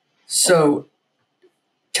 So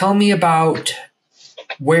tell me about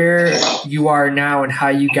where you are now and how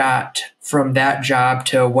you got from that job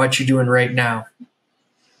to what you're doing right now.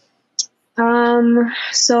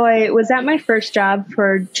 So I was at my first job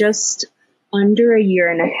for just under a year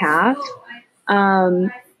and a half.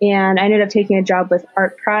 And I ended up taking a job with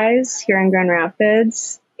Art Prize here in Grand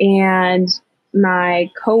Rapids. And my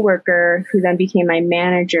coworker, who then became my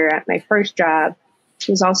manager at my first job,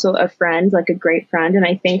 was also a friend, like a great friend. And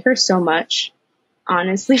I thank her so much,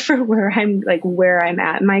 honestly, for where I'm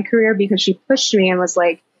at in my career, because she pushed me and was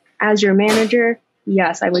like, as your manager,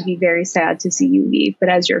 yes, I would be very sad to see you leave. But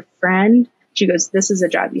as your friend, she goes, this is a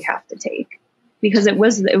job you have to take. Because it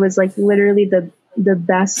was like literally the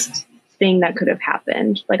best thing that could have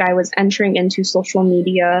happened. Like, I was entering into social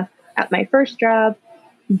media at my first job,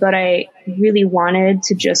 but I really wanted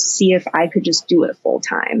to just see if I could just do it full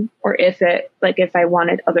time, or if I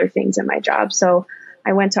wanted other things in my job. So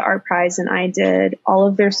I went to Art Prize and I did all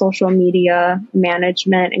of their social media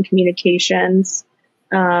management and communications.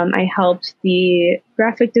 I helped the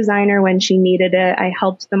graphic designer when she needed it. I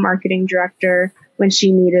helped the marketing director when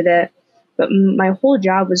she needed it. But my whole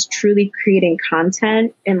job was truly creating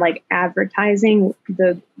content and like advertising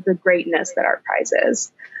the greatness that Art Prize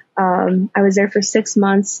is. I was there for 6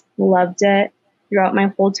 months, loved it. Throughout my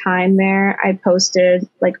whole time there, I posted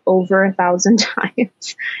like over 1,000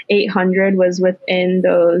 times. 800 was within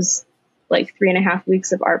those like 3.5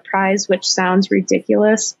 weeks of Art Prize, which sounds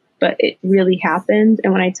ridiculous, but it really happened.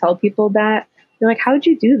 And when I tell people that, they're like, how'd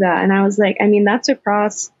you do that? And I was like, I mean, that's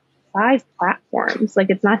across 5 platforms. Like,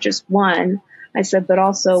 it's not just one. I said, but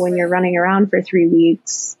also when you're running around for 3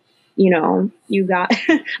 weeks, you got,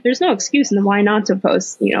 there's no excuse and why not to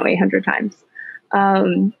post, 800 times.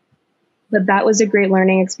 But that was a great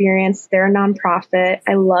learning experience. They're a nonprofit.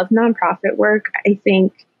 I love nonprofit work. I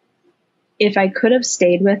think if I could have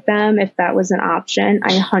stayed with them, if that was an option,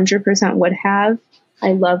 I 100% would have.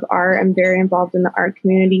 I love art. I'm very involved in the art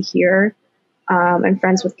community here. I'm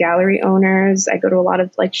friends with gallery owners. I go to a lot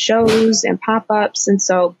of like shows and pop-ups. And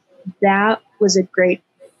so that was a great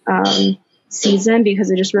season,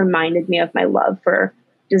 because it just reminded me of my love for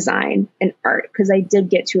design and art. Because I did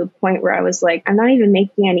get to a point where I was like, I'm not even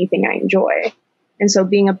making anything I enjoy. And so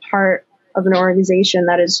being a part of an organization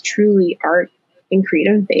that is truly art and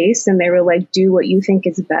creative based, and they were like, do what you think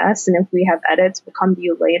is best, and if we have edits, we'll come to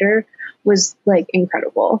you later, was like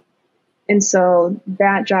incredible. And so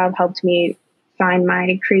that job helped me find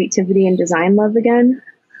my creativity and design love again.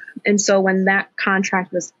 And so when that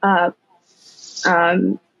contract was up,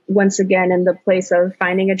 once again, in the place of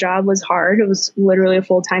finding a job was hard. It was literally a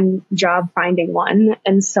full-time job finding one.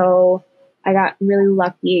 And so I got really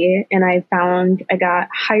lucky, and I got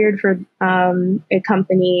hired for a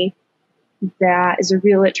company that is a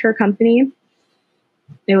realtor company.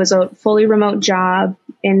 It was a fully remote job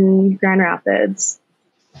in Grand Rapids,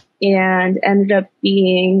 and ended up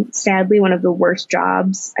being, sadly, one of the worst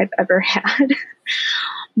jobs I've ever had.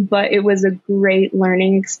 But it was a great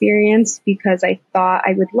learning experience, because I thought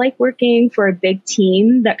I would like working for a big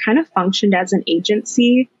team that kind of functioned as an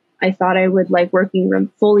agency. I thought I would like working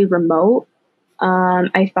fully remote.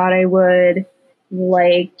 I thought I would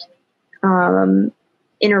like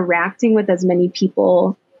interacting with as many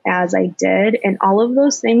people as I did. And all of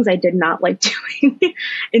those things I did not like doing.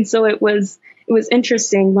 And so it was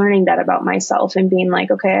interesting learning that about myself and being like,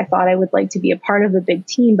 okay, I thought I would like to be a part of a big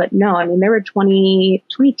team, but no, I mean, there were 20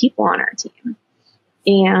 people on our team.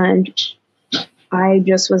 And I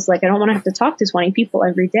just was like, I don't want to have to talk to 20 people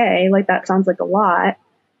every day. Like, that sounds like a lot.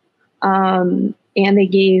 And they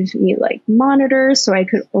gave me like monitors, so I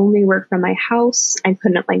could only work from my house. I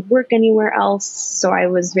couldn't like work anywhere else. So I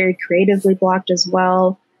was very creatively blocked as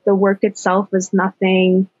well. The work itself was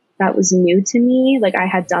nothing that was new to me. Like, I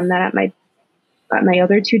had done that at my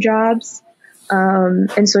other 2 jobs.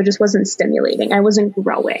 And so it just wasn't stimulating. I wasn't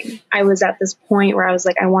growing. I was at this point where I was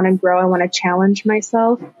like, I want to grow. I want to challenge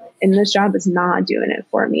myself. And this job is not doing it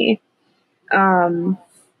for me.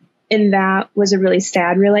 And that was a really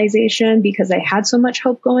sad realization, because I had so much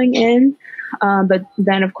hope going in. But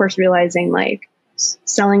then, of course, realizing like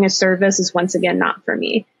selling a service is once again not for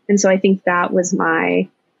me. And so I think that was my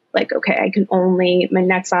like, okay, my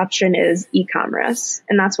next option is e-commerce.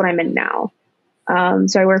 And that's what I'm in now.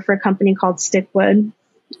 So I work for a company called Stikwood.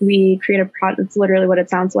 We create a product. It's literally what it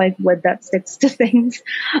sounds like, wood that sticks to things.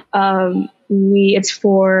 It's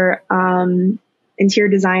for interior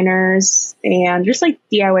designers and just like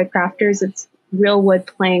DIY crafters. It's real wood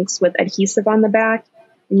planks with adhesive on the back,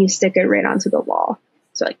 and you stick it right onto the wall.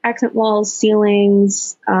 So like accent walls,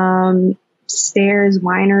 ceilings, stairs,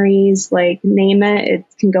 wineries, like name it, it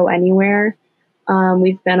can go anywhere.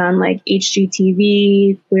 We've been on like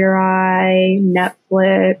HGTV, Queer Eye,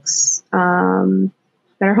 Netflix,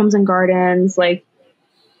 Better Homes and Gardens. Like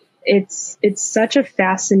it's such a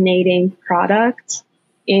fascinating product,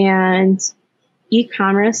 and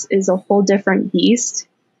e-commerce is a whole different beast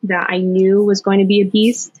that I knew was going to be a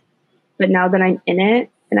beast. But now that I'm in it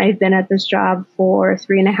and I've been at this job for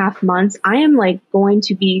 3.5 months, I am like going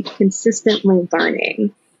to be consistently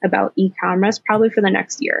learning about e-commerce probably for the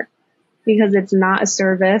next year, because it's not a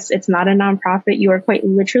service. It's not a nonprofit. You are quite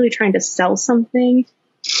literally trying to sell something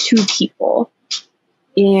to people.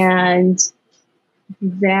 And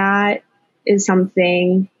that is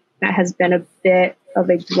something that has been a bit of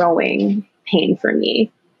a growing pain for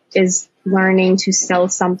me, is learning to sell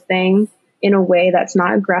something in a way that's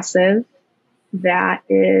not aggressive, that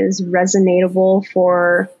is resonatable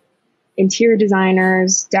for interior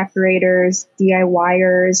designers, decorators,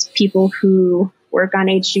 DIYers, people who work on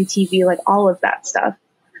HGTV, like all of that stuff.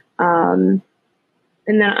 And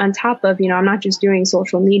then on top of, I'm not just doing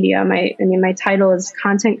social media. My title is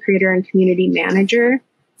content creator and community manager,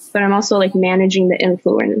 but I'm also like managing the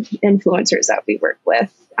influencers that we work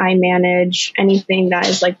with. I manage anything that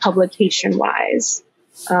is like publication wise.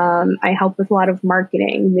 I help with a lot of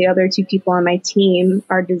marketing. The other 2 people on my team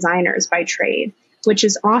are designers by trade, which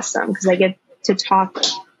is awesome because I get to talk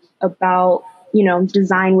about,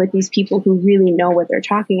 design with these people who really know what they're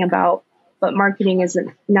talking about, but marketing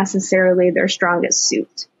isn't necessarily their strongest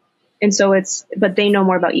suit. And so but they know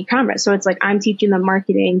more about e-commerce. So it's like, I'm teaching them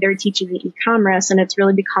marketing, they're teaching me e-commerce, and it's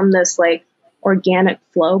really become this like organic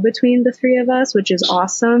flow between the 3 of us, which is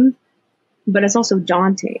awesome. But it's also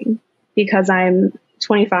daunting because I'm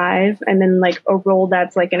 25. I'm in like a role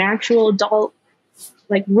that's like an actual adult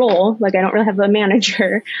like role. Like I don't really have a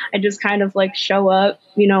manager. I just kind of like show up,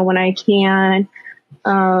 when I can.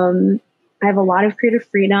 I have a lot of creative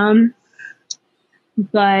freedom,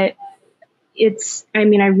 but I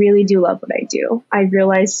really do love what I do. I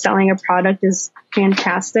realize selling a product is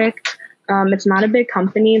fantastic. It's not a big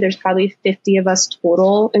company. There's probably 50 of us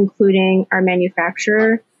total, including our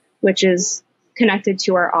manufacturer, which is connected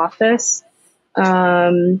to our office.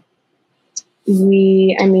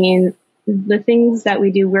 The things that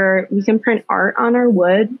we do, we can print art on our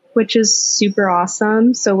wood, which is super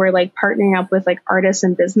awesome. So we're like partnering up with like artists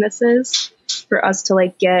and businesses for us to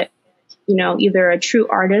like get, either a true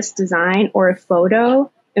artist design or a photo,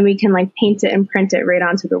 and we can like paint it and print it right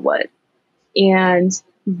onto the wood. And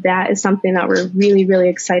that is something that we're really, really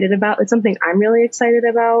excited about. It's something I'm really excited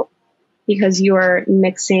about because you are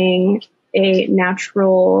mixing a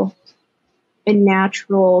natural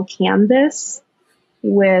canvas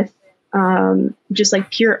with just like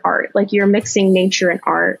pure art. Like you're mixing nature and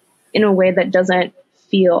art in a way that doesn't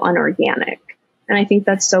feel unorganic. And I think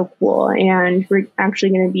that's so cool. And we're actually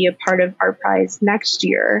going to be a part of Art Prize next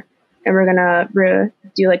year. And we're going to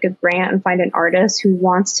do like a grant and find an artist who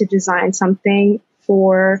wants to design something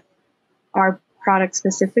for our product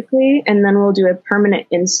specifically. And then we'll do a permanent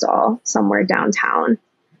install somewhere downtown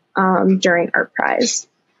during Art Prize.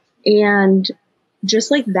 And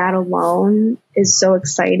just like that alone is so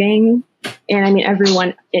exciting. And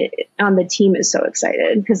everyone on the team is so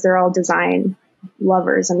excited because they're all design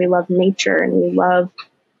lovers and we love nature and we love,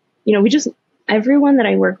 everyone that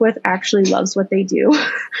I work with actually loves what they do.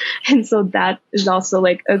 And so that is also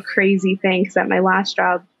like a crazy thing because at my last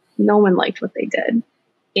job, no one liked what they did.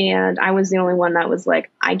 And I was the only one that was like,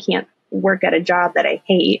 I can't work at a job that I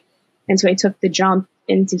hate. And so I took the jump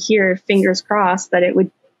into here, fingers crossed that it would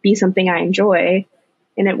be something I enjoy.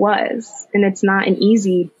 And it was. And it's not an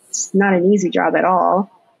easy job at all.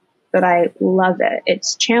 But I love it.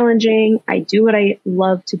 It's challenging. I do what I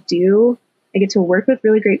love to do. I get to work with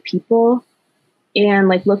really great people. And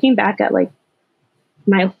like looking back at like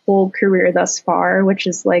my whole career thus far, which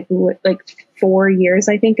is like 4 years,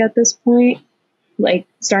 I think at this point, like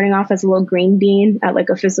starting off as a little green bean at like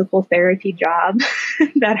a physical therapy job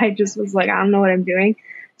that I just was like, I don't know what I'm doing,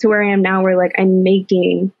 to where I am now where like I'm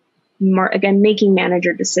making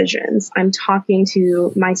manager decisions. I'm talking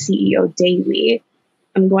to my CEO daily.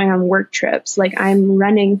 I'm going on work trips. Like I'm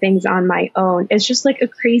running things on my own. It's just like a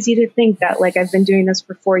crazy to think that like I've been doing this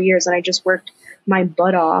for 4 years and I just worked my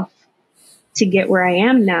butt off to get where I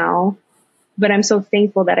am now. But I'm so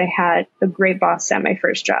thankful that I had a great boss at my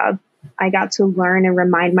first job. I got to learn and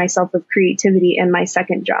remind myself of creativity in my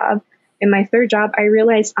second job. In my third job, I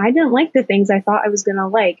realized I didn't like the things I thought I was going to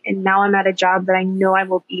like. And now I'm at a job that I know I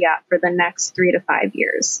will be at for the next 3 to 5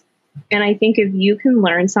 years. And I think if you can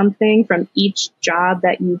learn something from each job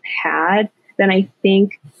that you've had, then I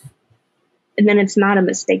think, and then it's not a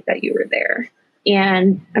mistake that you were there.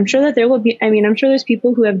 And I'm sure that there will be, I'm sure there's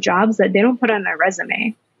people who have jobs that they don't put on their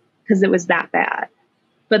resume because it was that bad.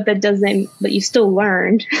 But but you still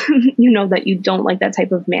learned, that you don't like that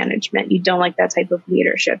type of management. You don't like that type of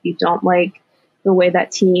leadership. You don't like the way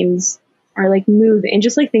that teams are like moving and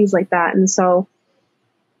just like things like that. And so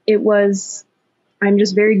I'm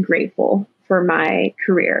just very grateful for my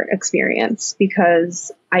career experience,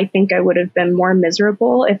 because I think I would have been more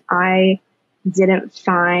miserable if I didn't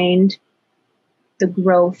find the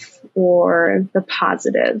growth or the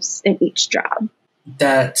positives in each job.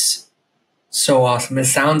 That's so awesome. It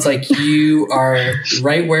sounds like you are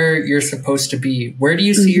right where you're supposed to be. Where do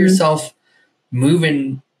you see yourself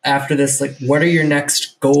moving after this? Like, what are your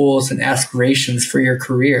next goals and aspirations for your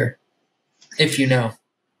career, if you know?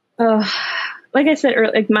 Like I said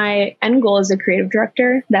earlier, like my end goal is a creative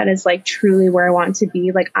director. That is like truly where I want to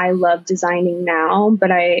be. Like, I love designing now,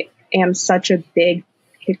 but I am such a big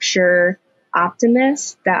picture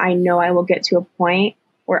optimist that I know I will get to a point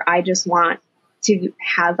where I just want to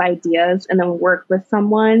have ideas and then work with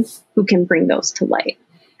someone who can bring those to light.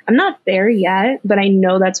 I'm not there yet, but I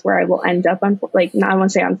know that's where I will end up. I want to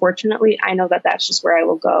say unfortunately, I know that that's just where I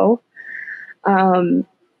will go.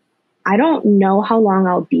 I don't know how long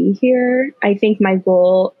I'll be here. I think my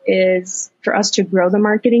goal is for us to grow the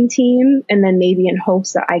marketing team, and then maybe in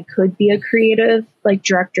hopes that I could be a creative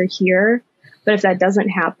director here. But if that doesn't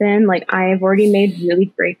happen, I've already made really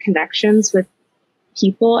great connections with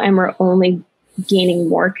people, and we're only gaining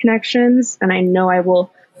more connections. And I know I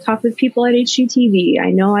will talk with people at HGTV. I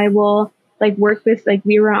know I will work with,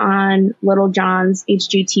 we were on Little John's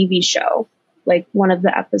HGTV show, one of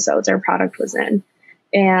the episodes our product was in.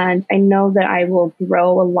 And I know that I will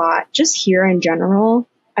grow a lot just here in general.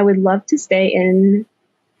 I would love to stay in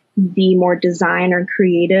the more design or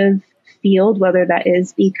creative field, whether that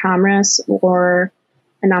is e-commerce or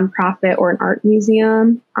a nonprofit or an art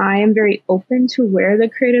museum. I am very open to where the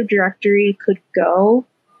creative directory could go,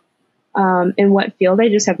 in what field. I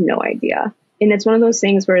just have no idea. And it's one of those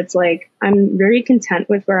things where it's I'm very content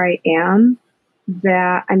with where I am,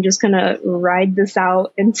 that I'm just going to ride this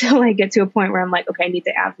out until I get to a point where I'm okay, I need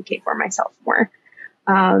to advocate for myself more.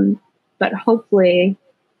 But hopefully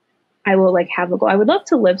I will have a goal. I would love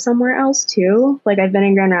to live somewhere else too. I've been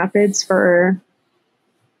in Grand Rapids for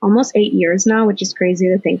almost 8 years now, which is crazy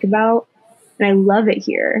to think about. And I love it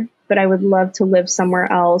here, but I would love to live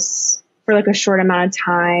somewhere else for a short amount of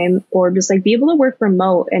time, or just be able to work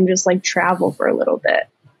remote and just travel for a little bit.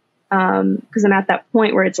 Cause I'm at that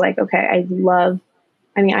point where it's okay, I love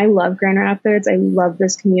Grand Rapids. I love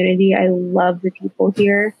this community. I love the people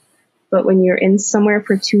here. But when you're in somewhere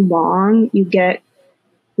for too long, you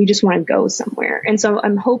just want to go somewhere. And so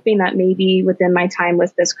I'm hoping that maybe within my time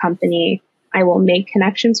with this company, I will make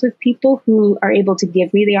connections with people who are able to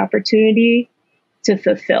give me the opportunity to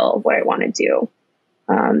fulfill what I want to do.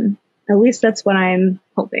 At least that's what I'm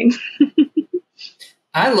hoping.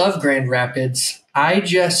 I love Grand Rapids. I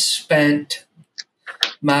just spent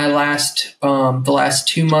my the last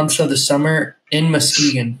 2 months of the summer in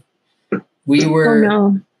Muskegon. We were. Oh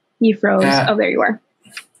no, you froze. There you are.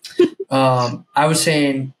 I was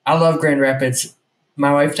saying I love Grand Rapids.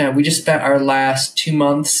 My wife and I, we just spent our last 2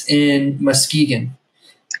 months in Muskegon.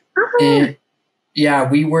 And yeah,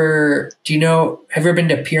 we were. Do you know? Have you ever been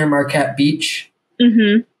to Pierre Marquette Beach?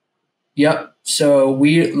 Mm-hmm. Yep. So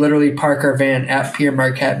we literally park our van at Pierre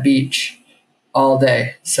Marquette Beach all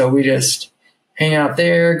day. So we just hang out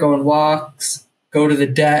there, go on walks, go to the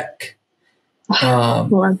deck.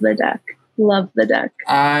 Love the deck. Love the deck.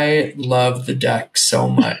 I love the deck so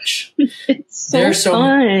much. It's so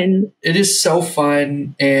fun. It is so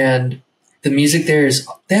fun. And the music there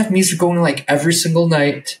they have music going every single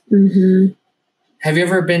night. Mm-hmm. Have you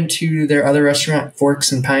ever been to their other restaurant,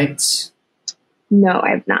 Forks and Pints? No,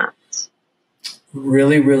 I've not.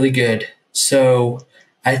 Really, really good. So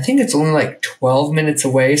I think it's only 12 minutes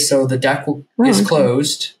away. So the deck is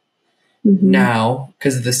closed now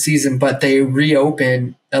because of the season, but they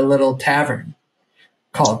reopened a little tavern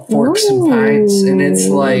called Forks and Pints. And it's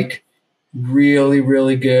really,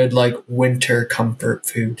 really good, winter comfort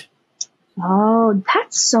food. Oh,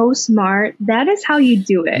 that's so smart. That is how you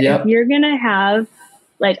do it. Yep. If you're going to have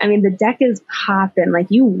the deck is popping.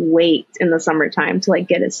 You wait in the summertime to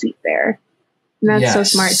get a seat there. And that's so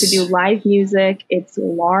smart to do live music. It's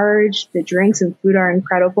large. The drinks and food are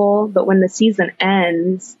incredible. But when the season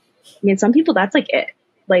ends, I mean, some people, that's like it.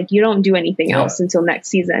 Like, you don't do anything else until next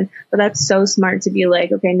season. But that's so smart to be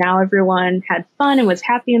like, okay, now everyone had fun and was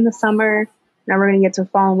happy in the summer. Now we're going to get to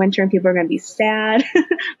fall and winter and people are going to be sad.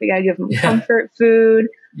 We got to give them comfort food.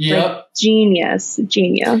 Like, genius.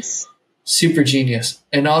 Super genius.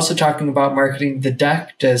 And also talking about marketing, the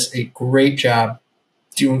deck does a great job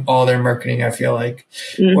doing all their marketing. I feel like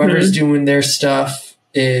whoever's doing their stuff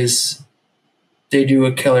they do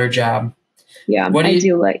a killer job. Yeah, I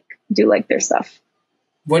do like their stuff.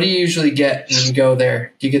 What do you usually get when you go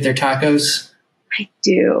there? Do you get their tacos? I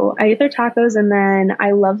do. I eat their tacos, and then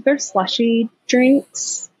I love their slushy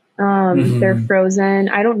drinks. They're frozen.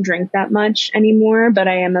 I don't drink that much anymore, but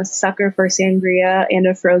I am a sucker for sangria and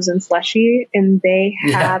a frozen slushy. And they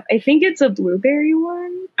have, I think it's a blueberry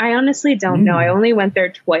one. I honestly don't know. I only went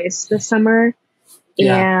there twice this summer. But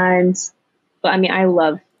I mean, I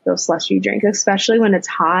love those slushy drinks, especially when it's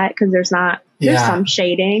hot, because there's some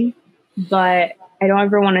shading, but I don't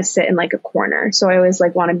ever want to sit in like a corner. So I always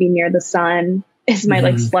like want to be near the sun as my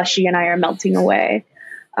like slushy and I are melting away.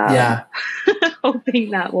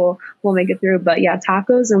 Hoping that we'll make it through. But yeah,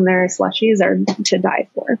 tacos and their slushies are to die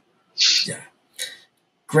for. Yeah.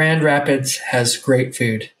 Grand Rapids has great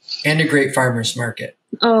food and a great farmer's market.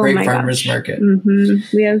 Great farmer's market.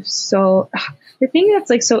 We have the thing that's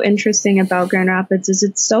like so interesting about Grand Rapids is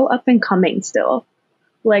it's so up and coming still.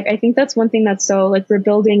 Like, I think that's one thing that's so, like, we're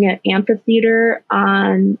building an amphitheater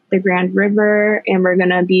on the Grand River, and we're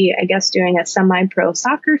going to be, I guess, doing a semi-pro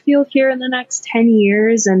soccer field here in the next 10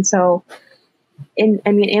 years. And so, and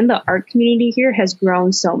the art community here has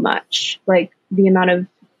grown so much. Like, the amount of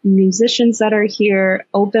musicians that are here,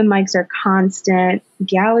 open mics are constant,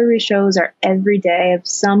 gallery shows are every day of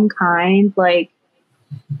some kind. Like,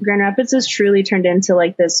 Grand Rapids has truly turned into,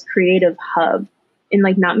 like, this creative hub, and,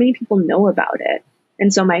 like, not many people know about it.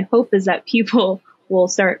 And so my hope is that people will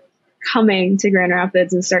start coming to Grand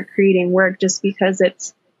Rapids and start creating work, just because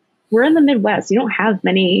we're in the Midwest. You don't have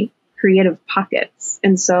many creative pockets.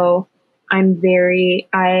 And so I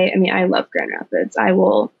love Grand Rapids. I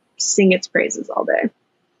will sing its praises all day.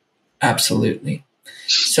 Absolutely.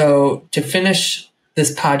 So to finish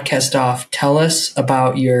this podcast off, tell us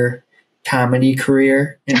about your comedy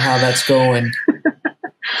career and how that's going.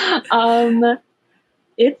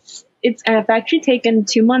 I've actually taken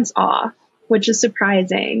 2 months off, which is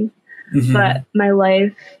surprising, but my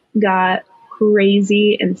life got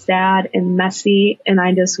crazy and sad and messy. And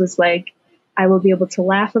I just was like, I will be able to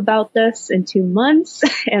laugh about this in 2 months.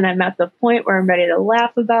 And I'm at the point where I'm ready to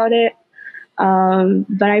laugh about it.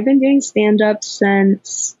 But I've been doing stand-up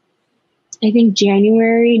since, I think,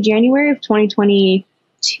 January of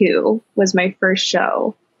 2022 was my first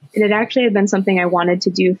show. And it actually had been something I wanted to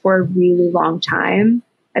do for a really long time.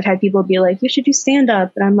 I've had people be like, you should do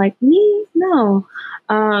stand-up. And I'm like, me? No.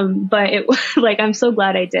 But it was like, I'm so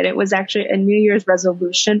glad I did. It was actually a New Year's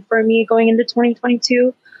resolution for me going into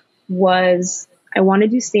 2022 was I want to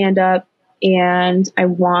do stand-up and I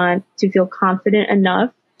want to feel confident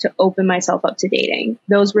enough to open myself up to dating.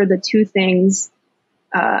 Those were the two things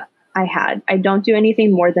I had. I don't do anything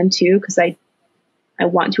more than two because I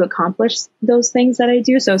want to accomplish those things that I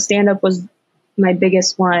do. So stand-up was my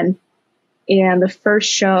biggest one. And the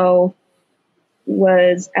first show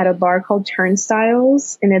was at a bar called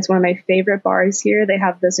Turnstiles, and it's one of my favorite bars here. They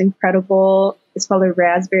have this incredible, it's called a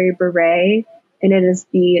raspberry beret, and it is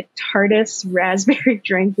the tartest raspberry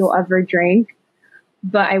drink you'll ever drink.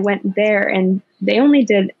 But I went there, and they only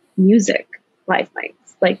did music live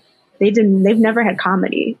nights. Like, they've never had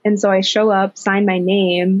comedy. And so I show up, sign my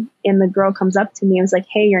name, and the girl comes up to me and was like,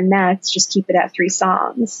 hey, you're next. Just keep it at 3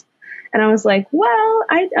 songs. And I was like, well,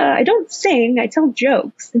 I don't sing, I tell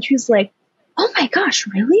jokes. And she was like, oh my gosh,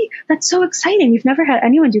 really? That's so exciting. You've never had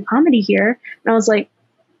anyone do comedy here. And I was like,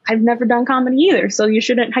 I've never done comedy either, so you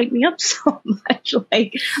shouldn't hype me up so much.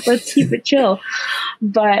 Like, let's keep it chill.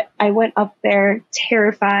 But I went up there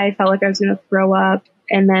terrified, felt like I was going to throw up,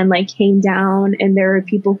 and then like came down, and there were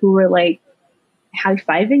people who were like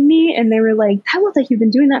high-fiving me, and they were like, that looks like you've been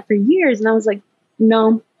doing that for years. And I was like,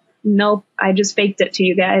 nope, I just faked it to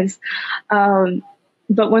you guys.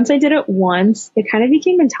 But once I did it once, it kind of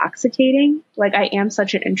became intoxicating. Like, I am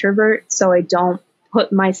such an introvert, so I don't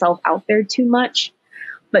put myself out there too much.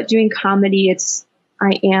 But doing comedy,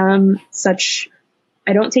 I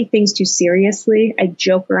don't take things too seriously. I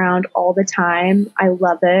joke around all the time. I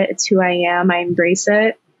love it. It's who I am. I embrace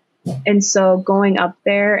it. And so going up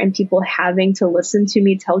there and people having to listen to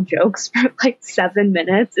me tell jokes for like 7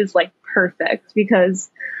 minutes is like perfect, because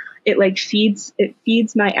it like it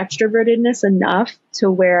feeds my extrovertedness enough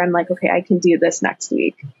to where I'm like, okay, I can do this next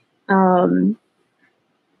week. And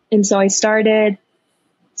so I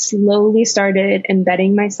slowly started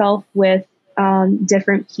embedding myself with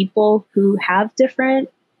different people who have different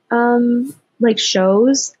like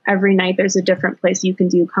shows. Every night there's a different place you can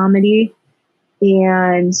do comedy,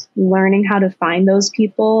 and learning how to find those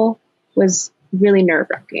people was really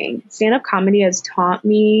nerve-wracking. Stand-up comedy has taught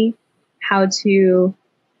me how to,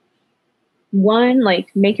 one,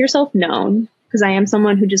 like make yourself known, because I am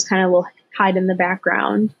someone who just kind of will hide in the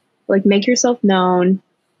background. Like make yourself known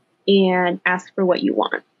and ask for what you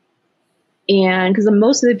want. And because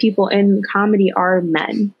most of the people in comedy are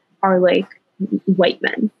men, are like white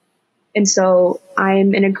men. And so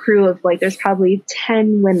I'm in a crew of like, there's probably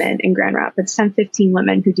 10 women in Grand Rapids, 10, 15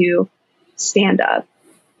 women who do stand up.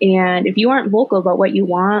 And if you aren't vocal about what you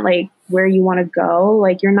want, like where you want to go,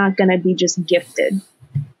 like you're not going to be just gifted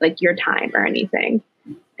like your time or anything.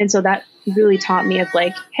 And so that really taught me of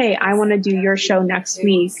like, hey, I want to do your show next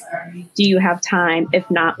week. Do you have time? If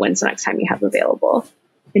not, when's the next time you have available?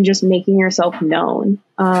 And just making yourself known.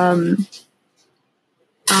 I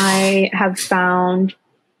have found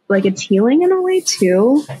like it's healing in a way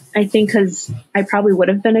too. I think because I probably would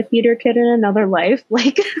have been a theater kid in another life,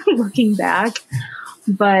 like looking back.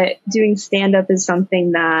 But doing stand up is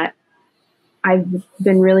something that I've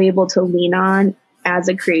been really able to lean on as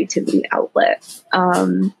a creativity outlet.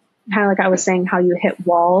 Kind of like I was saying, how you hit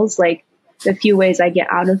walls, like the few ways I get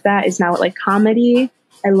out of that is now like comedy.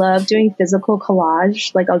 I love doing physical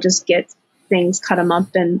collage. Like I'll just get things, cut them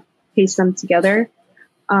up and paste them together.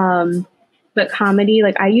 But comedy,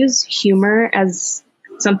 like I use humor as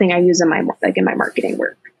something I use in my marketing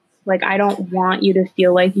work. Like I don't want you to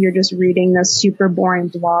feel like you're just reading this super boring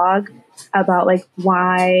blog about like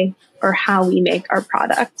why or how we make our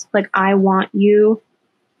product. Like I want you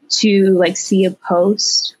to like see a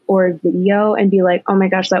post or a video and be like, oh my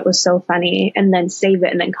gosh, that was so funny. And then save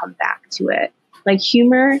it and then come back to it. Like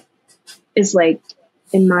humor is like,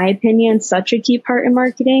 in my opinion, such a key part in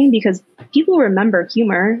marketing because people remember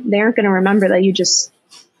humor. They aren't going to remember that you just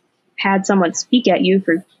had someone speak at you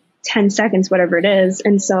for 10 seconds, whatever it is.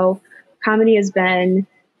 And so comedy has been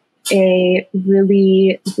a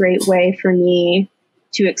really great way for me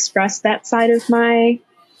to express that side of my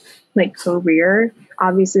like career.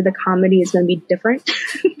 Obviously the comedy is going to be different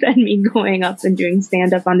than me going up and doing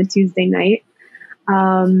stand up on a Tuesday night.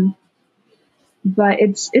 But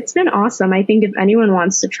it's been awesome. I think if anyone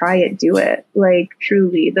wants to try it, do it. Like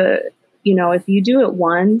truly if you do it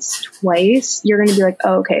once, twice, you're going to be like,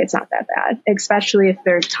 oh, okay, it's not that bad. Especially if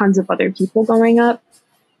there's tons of other people going up.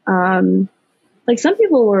 Like some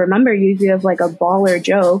people will remember you if you have like a baller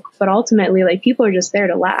joke, but ultimately like people are just there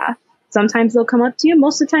to laugh. Sometimes they'll come up to you.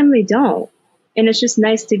 Most of the time they don't. And it's just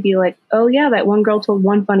nice to be like, oh yeah, that one girl told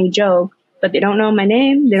one funny joke, but they don't know my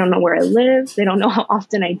name. They don't know where I live. They don't know how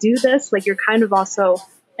often I do this. Like you're kind of also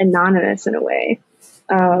anonymous in a way.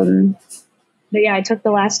 But yeah, I took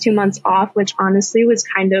the last 2 months off, which honestly was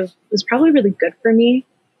probably really good for me.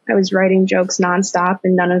 I was writing jokes nonstop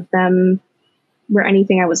and none of them were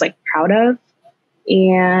anything I was like proud of.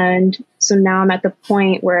 And so now I'm at the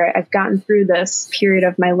point where I've gotten through this period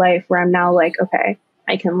of my life where I'm now like, okay,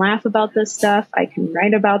 I can laugh about this stuff. I can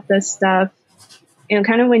write about this stuff.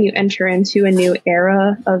 Kind of when you enter into a new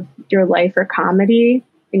era of your life or comedy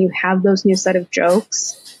and you have those new set of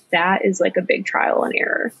jokes, that is like a big trial and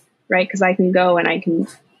error, right? Because I can go and I can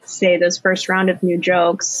say this first round of new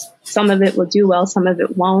jokes. Some of it will do well, some of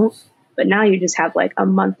it won't. But now you just have like a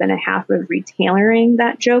month and a half of retailoring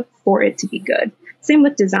that joke for it to be good. Same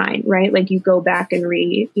with design, right? Like you go back and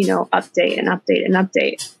update and update and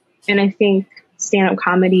update. And I think stand-up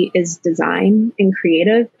comedy is design and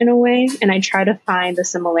creative in a way. And I try to find the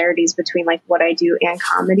similarities between like what I do and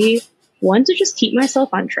comedy. One, to just keep myself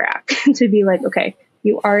on track, to be like, okay,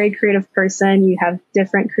 you are a creative person. You have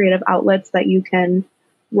different creative outlets that you can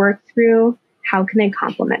work through. How can they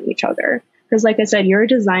complement each other? Because like I said,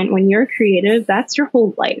 when you're creative, that's your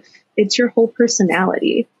whole life. It's your whole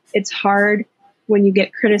personality. It's hard when you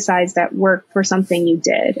get criticized at work for something you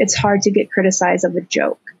did. It's hard to get criticized of a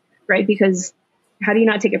joke, right? Because how do you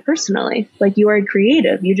not take it personally? Like you are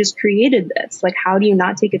creative. You just created this. Like, how do you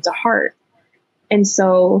not take it to heart? And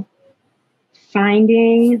so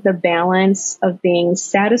finding the balance of being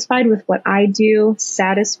satisfied with what I do,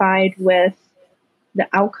 satisfied with the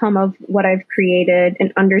outcome of what I've created,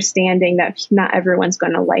 and understanding that not everyone's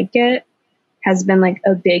going to like it has been like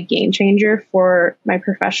a big game changer for my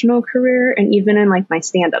professional career and even in like my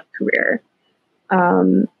stand-up career.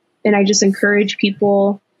 And I just encourage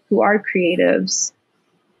people who are creatives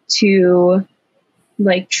to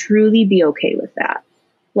Like, truly be okay with that.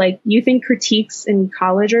 Like, you think critiques in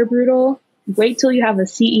college are brutal? Wait till you have a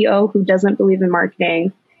CEO who doesn't believe in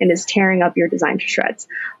marketing and is tearing up your design to shreds.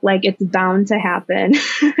 Like, it's bound to happen.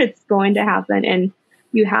 It's going to happen. And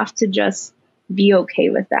you have to just be okay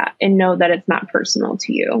with that and know that it's not personal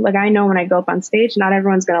to you. Like, I know when I go up on stage, not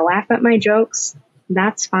everyone's going to laugh at my jokes.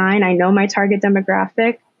 That's fine. I know my target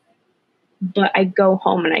demographic, but I go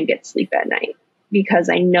home and I get sleep at night because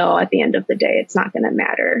I know at the end of the day, it's not going to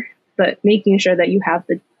matter. But making sure that you have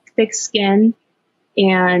the thick skin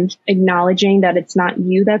and acknowledging that it's not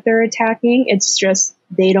you that they're attacking. It's just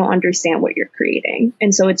they don't understand what you're creating.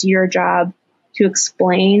 And so it's your job to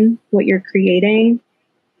explain what you're creating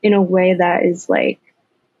in a way that is like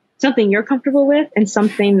something you're comfortable with and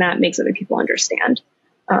something that makes other people understand.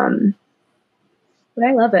 But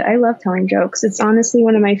I love it. I love telling jokes. It's honestly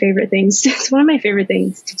one of my favorite things. It's one of my favorite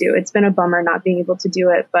things to do. It's been a bummer not being able to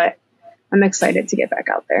do it, but I'm excited to get back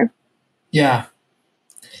out there. Yeah.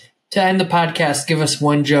 To end the podcast, give us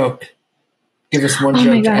one joke. Give us one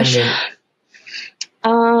joke to end it.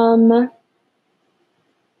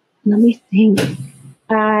 Let me think.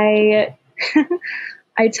 I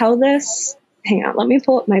tell this. Hang on, let me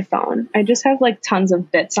pull up my phone. I just have like tons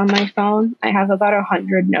of bits on my phone. I have about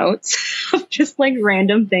 100 notes of just like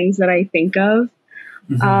random things that I think of.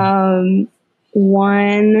 Mm-hmm.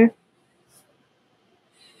 One,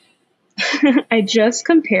 I just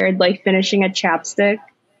compared like finishing a chapstick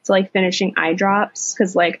to like finishing eye drops,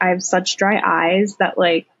 because like I have such dry eyes that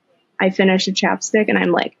like I finish a chapstick and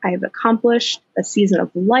I'm like, I have accomplished a season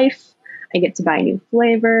of life. I get to buy a new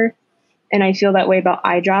flavor. And I feel that way about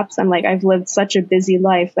eye drops. I'm like, I've lived such a busy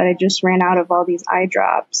life that I just ran out of all these eye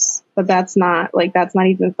drops. But that's not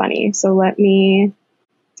even funny. So I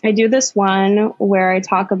do this one where I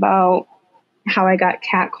talk about how I got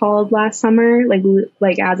catcalled last summer,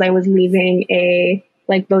 like as I was leaving a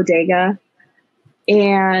like bodega.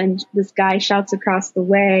 And this guy shouts across the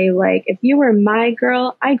way, like, if you were my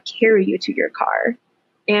girl, I'd carry you to your car.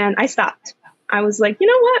 And I stopped. I was like, you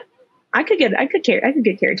know what? I could get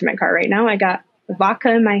carried to my car right now. I got the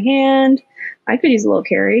vodka in my hand. I could use a little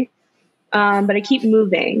carry. But I keep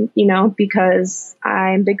moving, because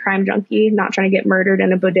I'm a big crime junkie, not trying to get murdered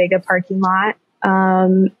in a bodega parking lot.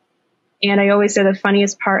 And I always say the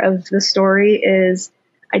funniest part of the story is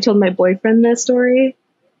I told my boyfriend this story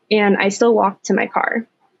and I still walked to my car.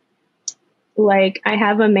 Like, I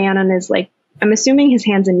have a man on his, like, I'm assuming his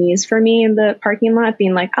hands and knees for me in the parking lot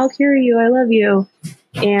being like, I'll carry you. I love you.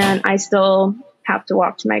 And I still have to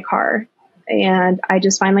walk to my car. And I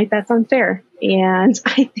just find like that's unfair. And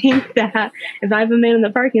I think that if I have a man in the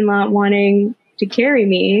parking lot wanting to carry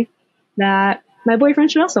me, that my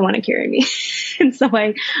boyfriend should also want to carry me. And so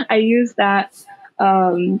I use that.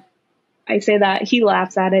 I say that, he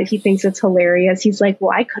laughs at it. He thinks it's hilarious. He's like,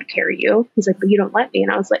 well, I could carry you. He's like, but you don't let me.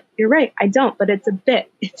 And I was like, you're right. I don't, but it's a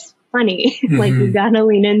bit, it's funny. Mm-hmm. Like, you gotta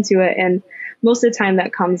lean into it. And most of the time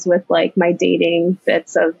that comes with like my dating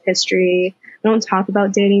bits of history. I don't talk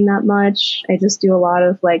about dating that much. I just do a lot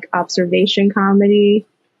of like observation comedy.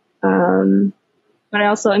 But I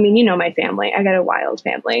also, my family, I got a wild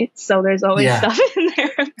family. So there's always stuff in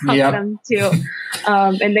there about them too.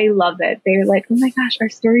 And they love it. They're like, oh my gosh, our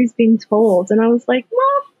story's being told. And I was like,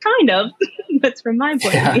 well, kind of. That's from my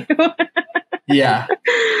point of view. Yeah.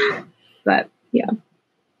 But yeah.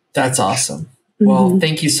 That's awesome. Well,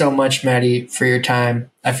 thank you so much, Maddy, for your time.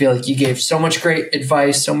 I feel like you gave so much great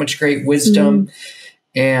advice, so much great wisdom,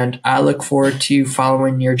 and I look forward to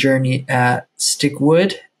following your journey at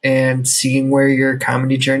Stikwood and seeing where your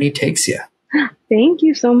comedy journey takes you. Thank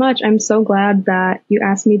you so much. I'm so glad that you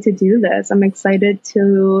asked me to do this. I'm excited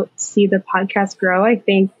to see the podcast grow. I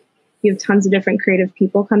think you have tons of different creative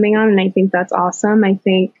people coming on, and I think that's awesome. I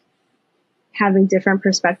think having different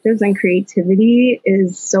perspectives and creativity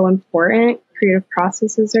is so important. Creative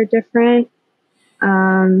processes are different.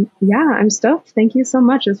 I'm stoked. Thank you so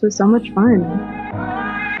much. This was so much fun.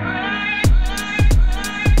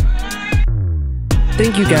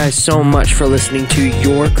 Thank you guys so much for listening to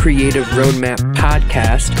Your Creative Roadmap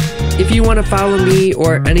podcast. If you want to follow me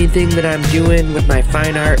or anything that I'm doing with my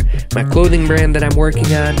fine art, my clothing brand that I'm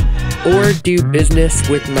working on, or do business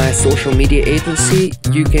with my social media agency,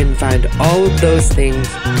 you can find all of those things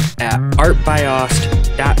at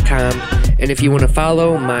artbyost.com. And if you want to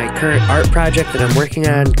follow my current art project that I'm working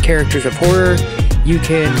on, Characters of Horror, you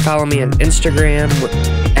can follow me on Instagram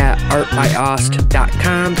at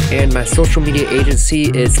artbyost.com, and my social media agency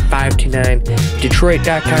is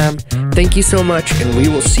 529detroit.com. Thank you so much, and we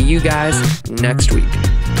will see you guys next week.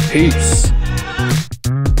 Peace.